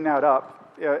breaking that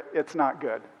up, it's not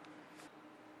good.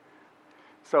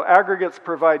 So aggregates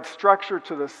provide structure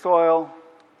to the soil,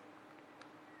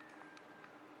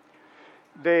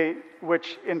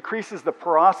 which increases the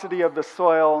porosity of the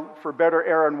soil for better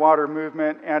air and water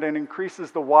movement, and it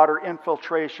increases the water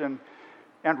infiltration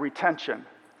and retention.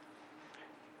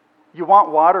 You want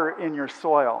water in your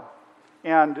soil.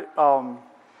 And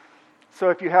so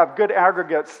if you have good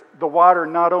aggregates, the water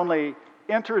not only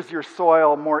enters your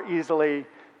soil more easily,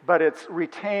 but it's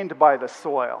retained by the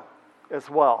soil as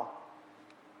well.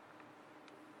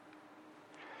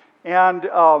 And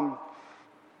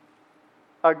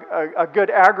a good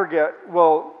aggregate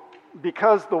will,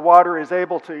 because the water is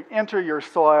able to enter your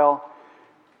soil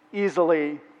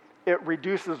easily, it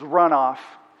reduces runoff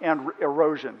and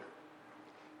erosion.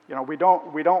 We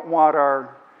don't want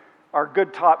our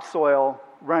good topsoil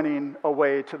running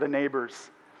away to the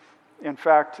neighbors. In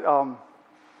fact,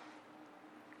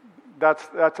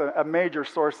 that's a major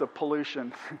source of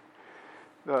pollution.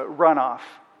 The runoff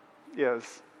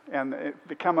is, and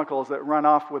the chemicals that run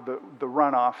off with the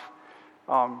runoff.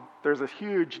 There's a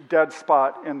huge dead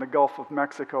spot in the Gulf of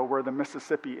Mexico where the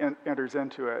Mississippi enters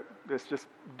into it. It's just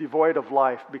devoid of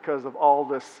life because of all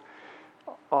this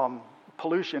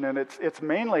pollution, and it's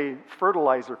mainly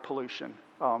fertilizer pollution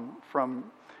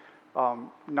from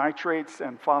nitrates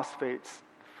and phosphates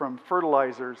from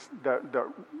fertilizers that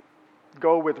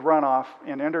go with runoff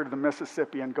and enter the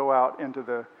Mississippi and go out into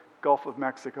the Gulf of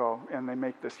Mexico, and they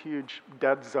make this huge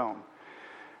dead zone.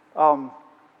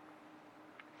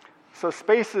 So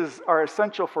spaces are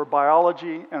essential for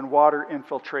biology and water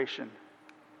infiltration.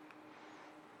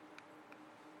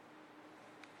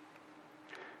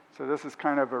 So this is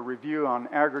kind of a review on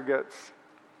aggregates.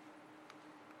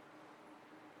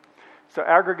 So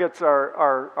aggregates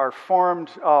are formed,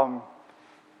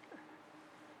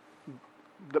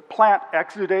 the plant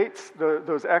exudates,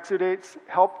 those exudates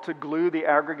help to glue the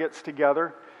aggregates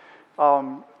together.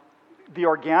 The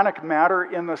organic matter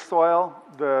in the soil,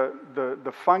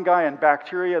 the fungi and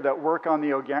bacteria that work on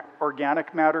the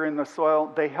organic matter in the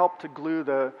soil, they help to glue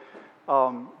the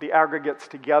aggregates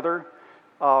together.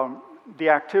 The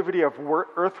activity of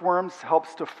earthworms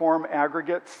helps to form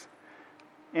aggregates.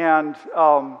 And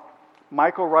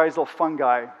mycorrhizal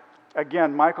fungi.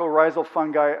 Again, mycorrhizal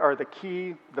fungi are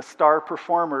the star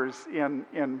performers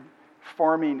in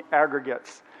forming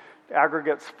aggregates.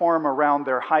 Aggregates form around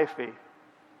their hyphae.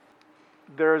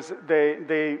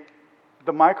 The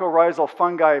mycorrhizal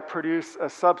fungi produce a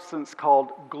substance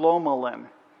called glomalin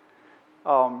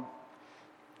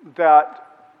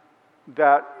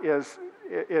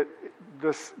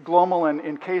this glomalin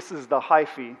encases the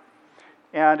hyphae,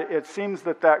 and it seems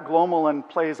that glomalin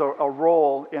plays a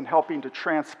role in helping to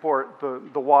transport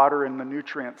the water and the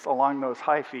nutrients along those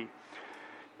hyphae.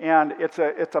 And it's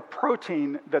a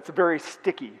protein that's very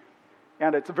sticky,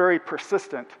 and it's very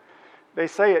persistent. They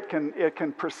say it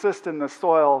can persist in the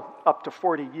soil up to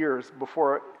 40 years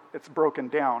before it's broken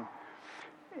down.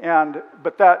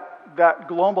 But that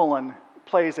glomalin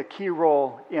plays a key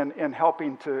role in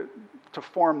helping to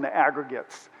form the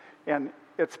aggregates, and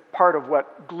it's part of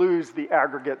what glues the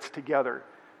aggregates together.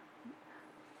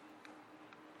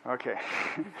 Okay.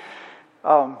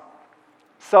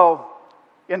 So,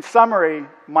 in summary,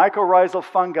 mycorrhizal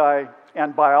fungi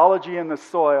and biology in the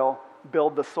soil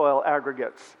build the soil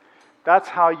aggregates. That's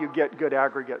how you get good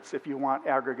aggregates if you want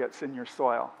aggregates in your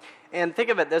soil. And think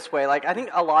of it this way, I think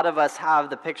a lot of us have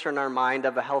the picture in our mind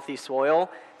of a healthy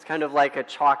soil. It's kind of like a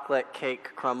chocolate cake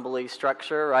crumbly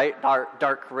structure, right?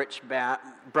 Dark rich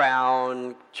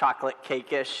brown, chocolate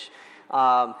cake-ish.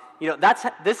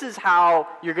 This is how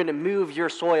you're going to move your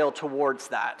soil towards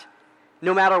that,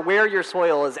 no matter where your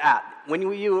soil is at. When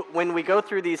we go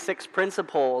through these 6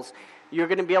 principles, you're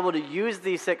going to be able to use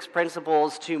these 6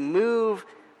 principles to move,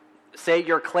 say,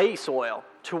 your clay soil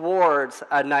towards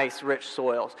a nice rich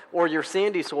soil, or your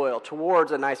sandy soil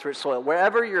towards a nice rich soil.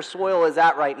 Wherever your soil is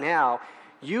at right now,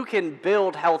 you can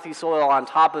build healthy soil on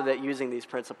top of it using these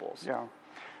principles. Yeah.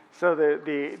 So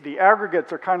the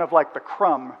aggregates are kind of like the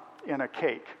crumb in a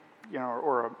cake,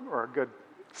 or a good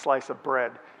slice of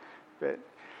bread. But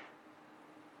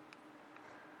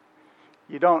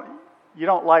you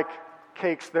don't like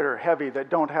cakes that are heavy that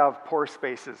don't have pore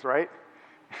spaces, right?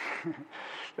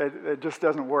 It just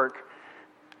doesn't work.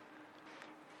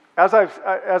 As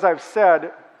I've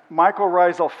said,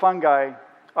 mycorrhizal fungi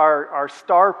are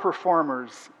star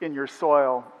performers in your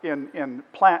soil, in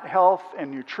plant health and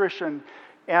nutrition,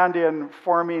 and in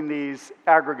forming these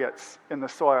aggregates in the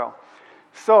soil.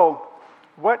 So,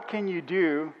 what can you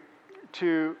do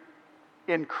to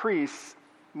increase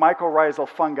mycorrhizal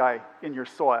fungi in your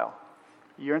soil?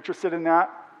 You interested in that?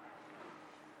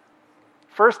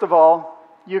 First of all,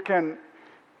 you can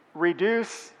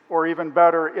reduce, or even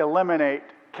better, eliminate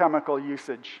chemical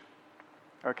usage.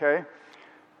 Okay?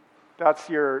 That's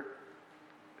your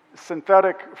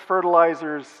synthetic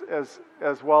fertilizers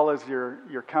as well as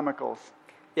your chemicals.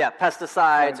 Yeah,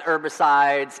 pesticides,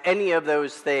 herbicides, any of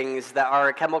those things that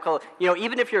are chemical.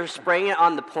 Even if you're spraying it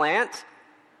on the plant,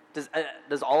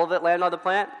 does all of it land on the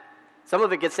plant? Some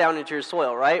of it gets down into your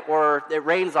soil, right? Or it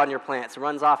rains on your plants, it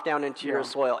runs off down into your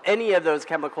soil. Any of those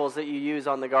chemicals that you use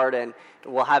on the garden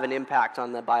will have an impact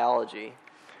on the biology.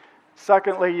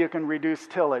 Secondly, you can reduce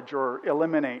tillage or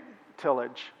eliminate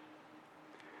tillage.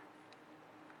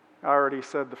 I already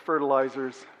said the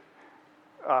fertilizers.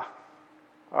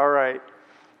 All right.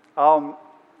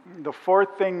 The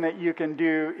fourth thing that you can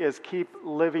do is keep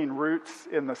living roots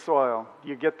in the soil.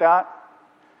 You get that?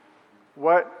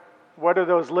 What do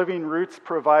those living roots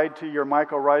provide to your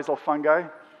mycorrhizal fungi?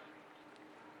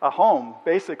 A home,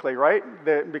 basically, right?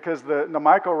 Because the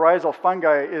mycorrhizal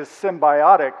fungi is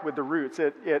symbiotic with the roots.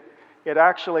 It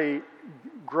actually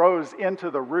grows into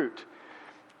the root.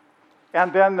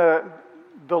 And then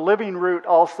the living root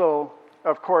also,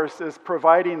 of course, is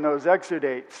providing those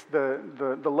exudates,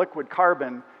 the liquid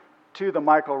carbon, to the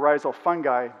mycorrhizal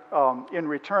fungi in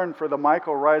return for the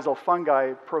mycorrhizal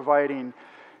fungi providing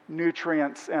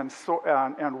nutrients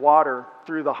and water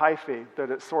through the hyphae that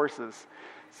it sources.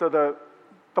 So the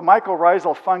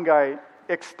mycorrhizal fungi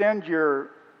extend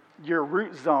your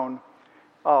root zone,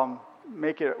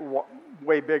 make it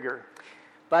way bigger.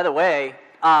 By the way,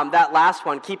 that last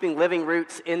one, keeping living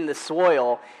roots in the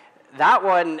soil, that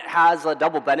one has a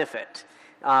double benefit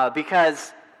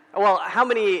because, how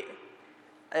many?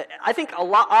 I think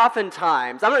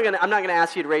oftentimes, I'm not going to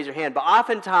ask you to raise your hand, but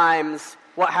oftentimes,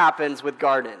 what happens with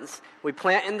gardens? We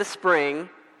plant in the spring,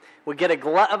 we get a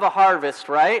glut of a harvest,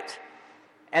 right?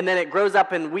 And then it grows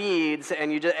up in weeds,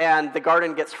 and the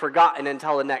garden gets forgotten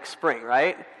until the next spring,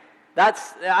 right?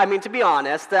 To be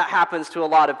honest, that happens to a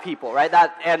lot of people, right?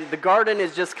 And the garden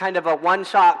is just kind of a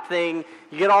one-shot thing.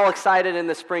 You get all excited in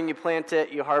the spring, you plant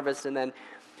it, you harvest, and then...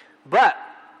 But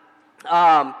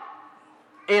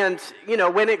And,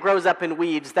 when it grows up in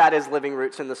weeds, that is living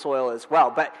roots in the soil as well.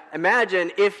 But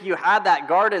imagine if you had that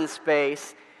garden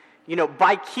space,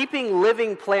 by keeping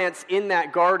living plants in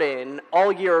that garden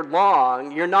all year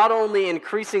long, you're not only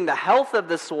increasing the health of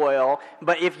the soil,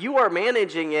 but if you are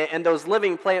managing it and those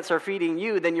living plants are feeding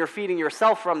you, then you're feeding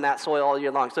yourself from that soil all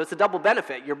year long. So it's a double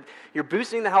benefit. You're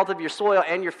boosting the health of your soil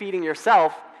and you're feeding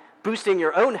yourself, boosting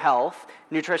your own health,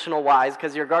 nutritional-wise,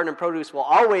 because your garden produce will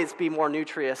always be more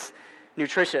nutritious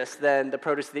than the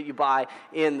produce that you buy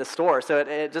in the store. So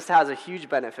it just has a huge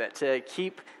benefit to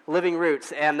keep living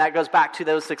roots. And that goes back to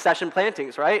those succession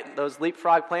plantings, right? Those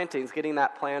leapfrog plantings, getting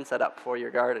that plan set up for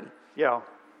your garden. Yeah.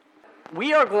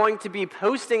 We are going to be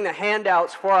posting the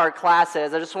handouts for our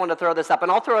classes. I just wanted to throw this up,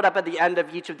 and I'll throw it up at the end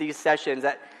of each of these sessions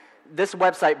at this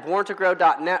website,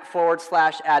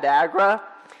 borntogrow.net/adagra.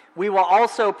 We will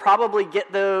also probably get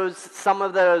some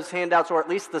of those handouts, or at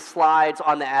least the slides,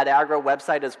 on the Adagra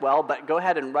website as well. But go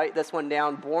ahead and write this one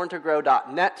down,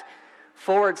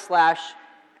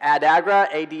 borntogrow.net/Adagra,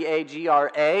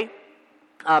 ADAGRA.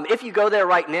 If you go there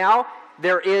right now,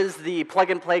 there is the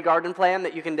plug-and-play garden plan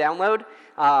that you can download.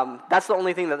 That's the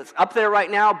only thing that's up there right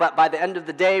now, but by the end of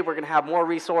the day, we're going to have more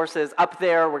resources up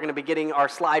there. We're going to be getting our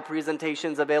slide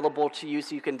presentations available to you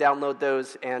so you can download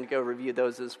those and go review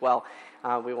those as well.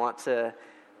 We want to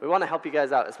help you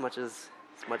guys out as much as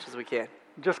we can.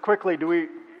 Just quickly, do we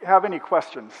have any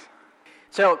questions?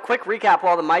 So, quick recap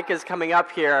while the mic is coming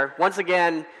up here. Once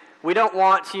again, we don't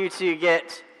want you to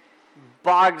get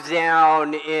bogged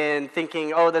down in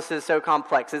thinking, oh, this is so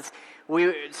complex.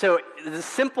 So the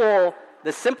simple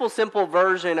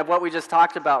version of what we just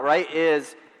talked about, right,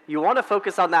 is you want to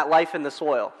focus on that life in the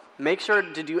soil. Make sure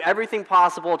to do everything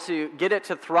possible to get it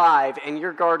to thrive, and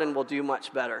your garden will do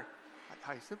much better.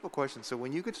 Hi, simple question. So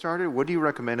when you get started, what do you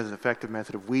recommend as an effective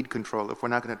method of weed control if we're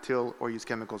not going to till or use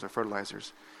chemicals or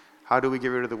fertilizers? How do we get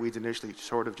rid of the weeds initially,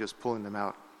 short of just pulling them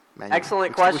out manually?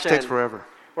 Excellent question. Which takes forever.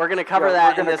 We're going to cover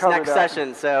that in this next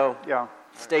session, so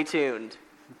stay tuned.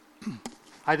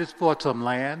 I just bought some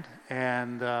land,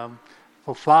 and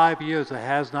for 5 years it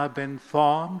has not been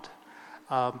farmed.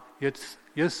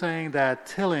 You're saying that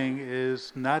tilling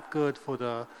is not good for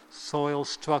the soil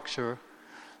structure,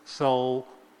 so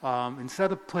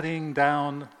instead of putting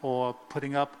down or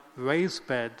putting up raised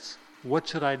beds, what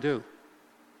should I do?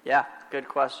 Yeah, good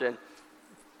question.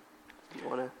 You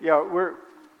want to? Yeah,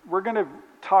 we're going to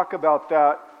talk about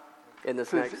that in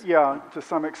this next. Yeah, to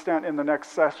some extent in the next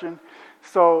session.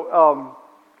 So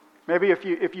maybe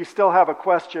if you still have a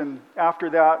question after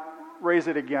that, raise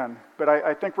it again. But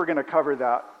I think we're going to cover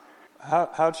that.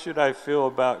 How should I feel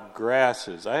about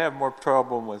grasses? I have more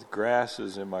problem with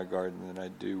grasses in my garden than I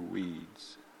do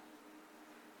weeds.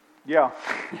 Yeah.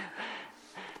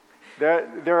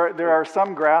 There are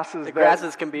some grasses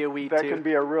grasses can be a weed that too. Can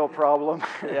be a real problem.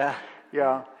 Yeah.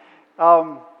 Yeah.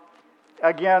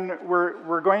 Again,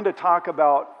 we're going to talk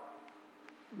about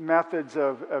methods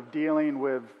of dealing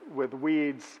with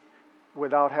weeds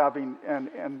without having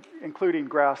and including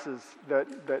grasses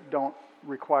that don't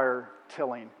require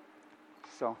tilling.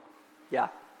 So. Yeah,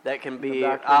 that can be.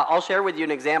 I'll share with you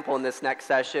an example in this next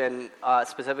session,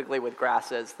 specifically with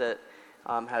grasses that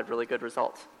had really good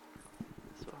results.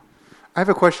 So. I have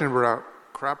a question about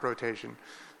crop rotation.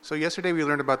 So yesterday we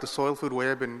learned about the soil food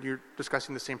web, and you're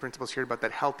discussing the same principles here about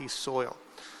that healthy soil.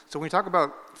 So when we talk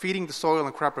about feeding the soil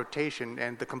and crop rotation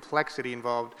and the complexity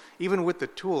involved, even with the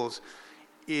tools,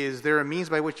 is there a means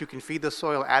by which you can feed the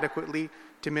soil adequately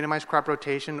to minimize crop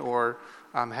rotation, or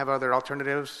have other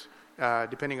alternatives,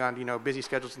 depending on busy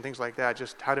schedules and things like that,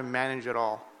 just how to manage it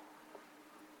all?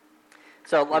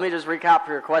 So let me just recap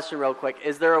your question real quick.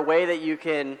 Is there a way that you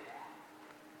can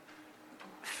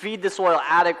feed the soil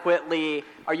adequately?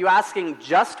 Are you asking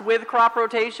just with crop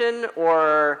rotation,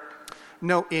 or?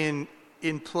 No, in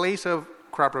place of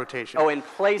crop rotation. Oh, in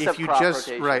place of crop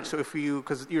rotation. Right, so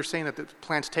because you're saying that the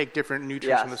plants take different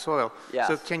nutrients from the soil. Yes.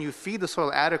 So can you feed the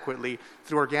soil adequately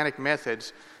through organic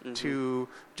methods to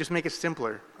just make it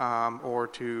simpler,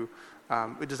 or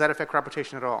does that affect crop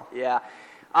rotation at all? Yeah.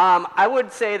 I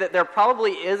would say that there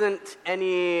probably isn't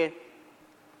any.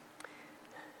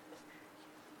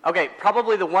 Okay,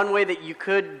 probably the one way that you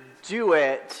could do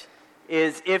it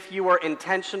is if you were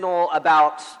intentional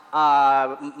about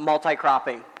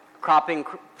multi-cropping, cropping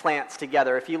plants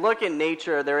together. If you look in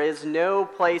nature, there is no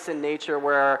place in nature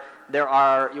where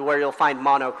you'll find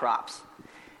monocrops.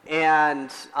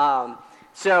 And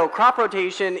so crop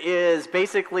rotation is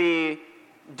basically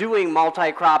doing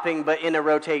multi-cropping but in a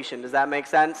rotation. Does that make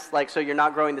sense? So you're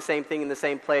not growing the same thing in the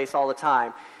same place all the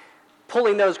time.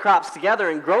 pulling those crops together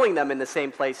and growing them in the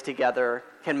same place together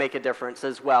can make a difference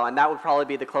as well. And that would probably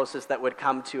be the closest that would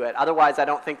come to it. Otherwise, I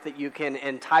don't think that you can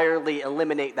entirely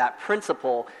eliminate that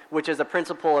principle, which is a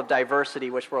principle of diversity,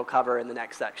 which we'll cover in the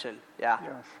next section. Yeah.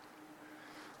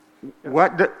 Yes.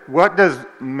 What does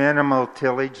minimal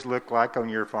tillage look like on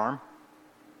your farm?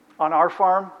 On our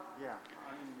farm? Yeah.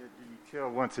 I mean, do you till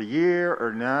once a year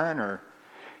or none, or?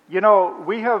 You know,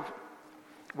 we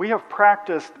have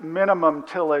practiced minimum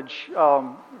tillage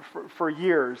for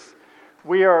years.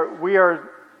 We are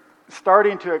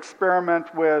starting to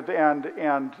experiment with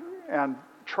and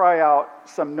try out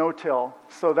some no-till.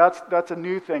 So that's a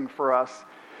new thing for us.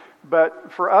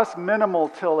 But for us, minimal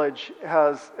tillage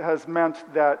has meant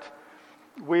that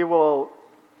we will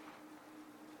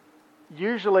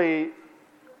usually,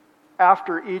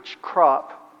 after each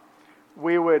crop,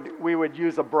 we would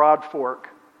use a broad fork.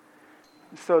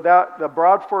 So that the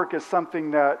broad fork is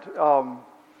something that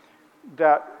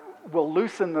will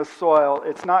loosen the soil.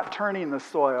 It's not turning the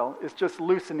soil; it's just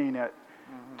loosening it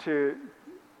to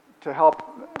help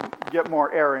get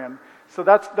more air in. So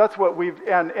that's what we've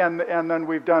and then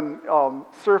we've done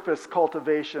surface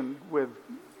cultivation with,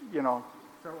 you know.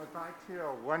 So if I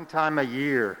till one time a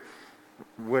year,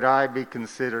 would I be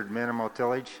considered minimal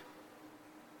tillage?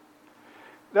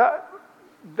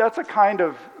 That's a kind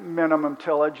of minimum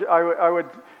tillage. I would,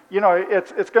 you know,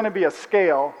 it's going to be a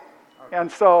scale, okay.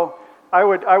 And so I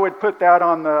would put that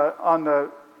on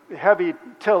the heavy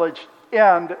tillage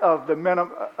end of the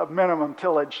minimum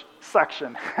tillage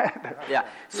section. Yeah.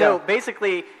 So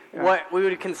basically, what we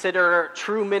would consider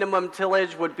true minimum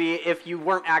tillage would be if you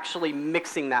weren't actually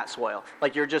mixing that soil,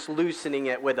 like you're just loosening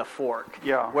it with a fork.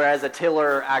 Yeah. Whereas a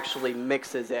tiller actually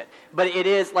mixes it. But it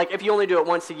is, like, if you only do it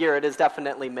once a year, it is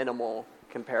definitely minimal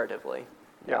comparatively.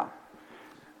 Yeah.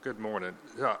 Good morning.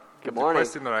 Good morning. The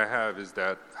question that I have is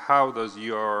that how does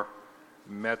your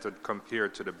method compare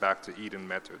to the Back to Eden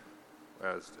method?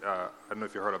 As I don't know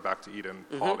if you heard of Back to Eden,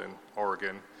 Paul in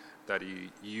Oregon, that he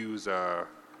used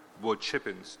wood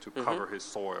chippings to cover his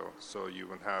soil, so you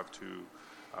wouldn't have to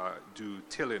do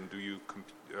tilling. Do you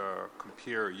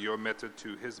compare your method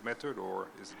to his method, or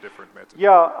is it a different method?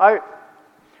 Yeah,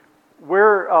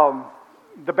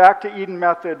 the Back to Eden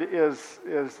method is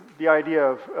the idea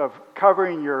of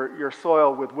covering your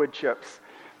soil with wood chips.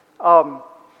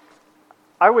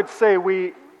 I would say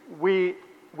we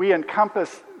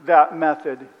encompass that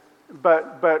method,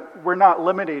 but we're not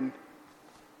limiting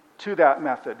to that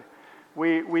method.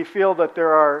 We feel that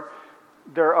there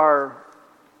are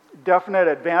definite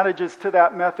advantages to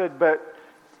that method, but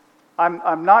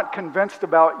I'm not convinced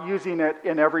about using it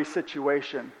in every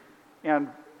situation. And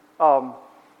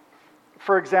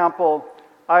for example,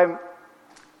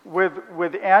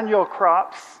 with annual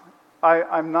crops,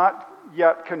 I'm not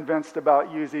yet convinced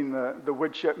about using the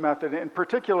wood chip method, and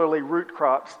particularly root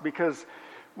crops, because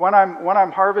when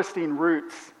I'm harvesting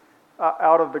roots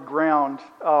out of the ground,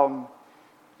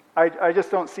 I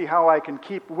just don't see how I can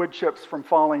keep wood chips from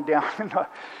falling down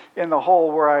in the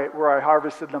hole where I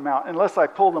harvested them out, unless I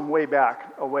pull them way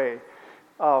back away.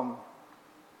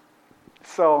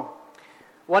 So.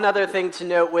 One other thing to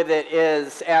note with it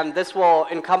is, and this will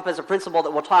encompass a principle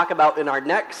that we'll talk about in our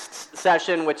next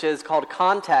session, which is called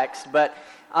context, but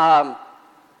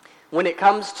when it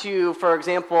comes to, for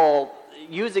example,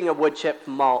 using a wood chip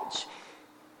mulch,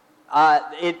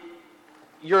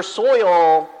 your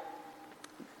soil,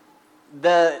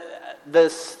 the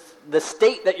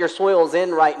state that your soil is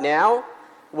in right now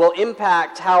will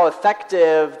impact how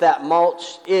effective that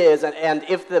mulch is, and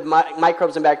if the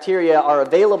microbes and bacteria are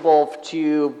available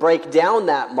to break down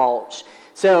that mulch.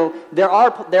 So there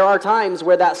are times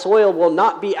where that soil will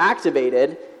not be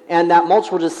activated, and that mulch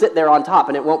will just sit there on top,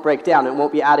 and it won't break down. It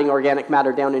won't be adding organic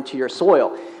matter down into your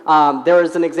soil. There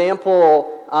is an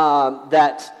example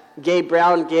that Gabe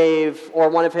Brown gave, or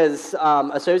one of his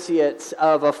associates,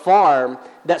 of a farm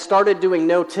that started doing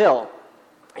no-till,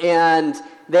 and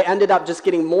they ended up just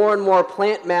getting more and more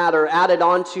plant matter added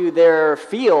onto their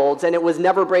fields, and it was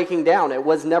never breaking down. It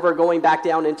was never going back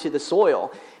down into the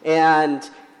soil. And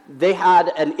they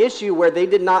had an issue where they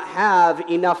did not have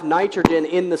enough nitrogen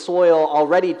in the soil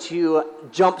already to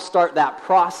jumpstart that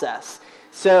process.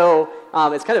 So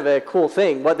it's kind of a cool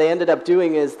thing. What they ended up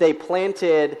doing is they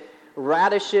planted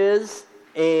radishes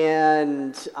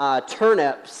and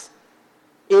turnips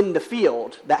in the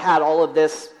field that had all of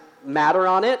this matter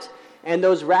on it. And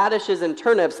those radishes and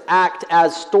turnips act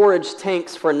as storage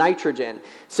tanks for nitrogen.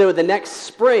 So the next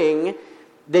spring,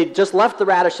 they just left the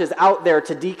radishes out there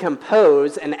to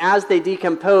decompose, and as they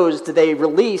decomposed, they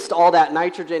released all that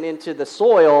nitrogen into the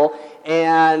soil,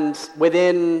 and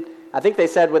within I think they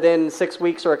said within 6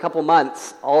 weeks or a couple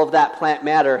months, all of that plant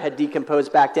matter had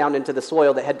decomposed back down into the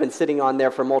soil that had been sitting on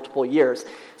there for multiple years.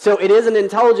 So it is an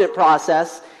intelligent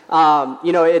process.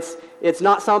 It's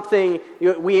not something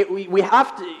you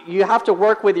have to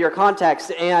work with your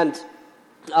context, and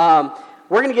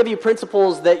we're going to give you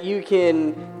principles that you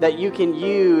can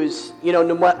use,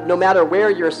 no matter where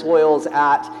your soil's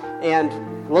at, and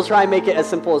we'll try and make it as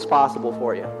simple as possible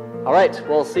for you. All right,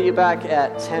 we'll see you back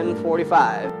at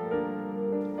 10:45.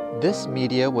 This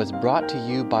media was brought to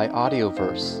you by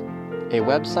Audioverse, a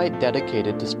website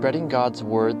dedicated to spreading God's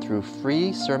Word through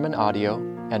free sermon audio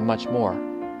and much more.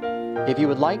 If you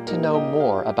would like to know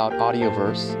more about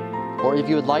Audioverse, or if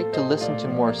you would like to listen to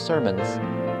more sermons,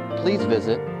 please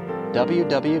visit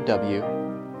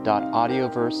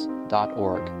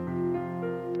www.audioverse.org.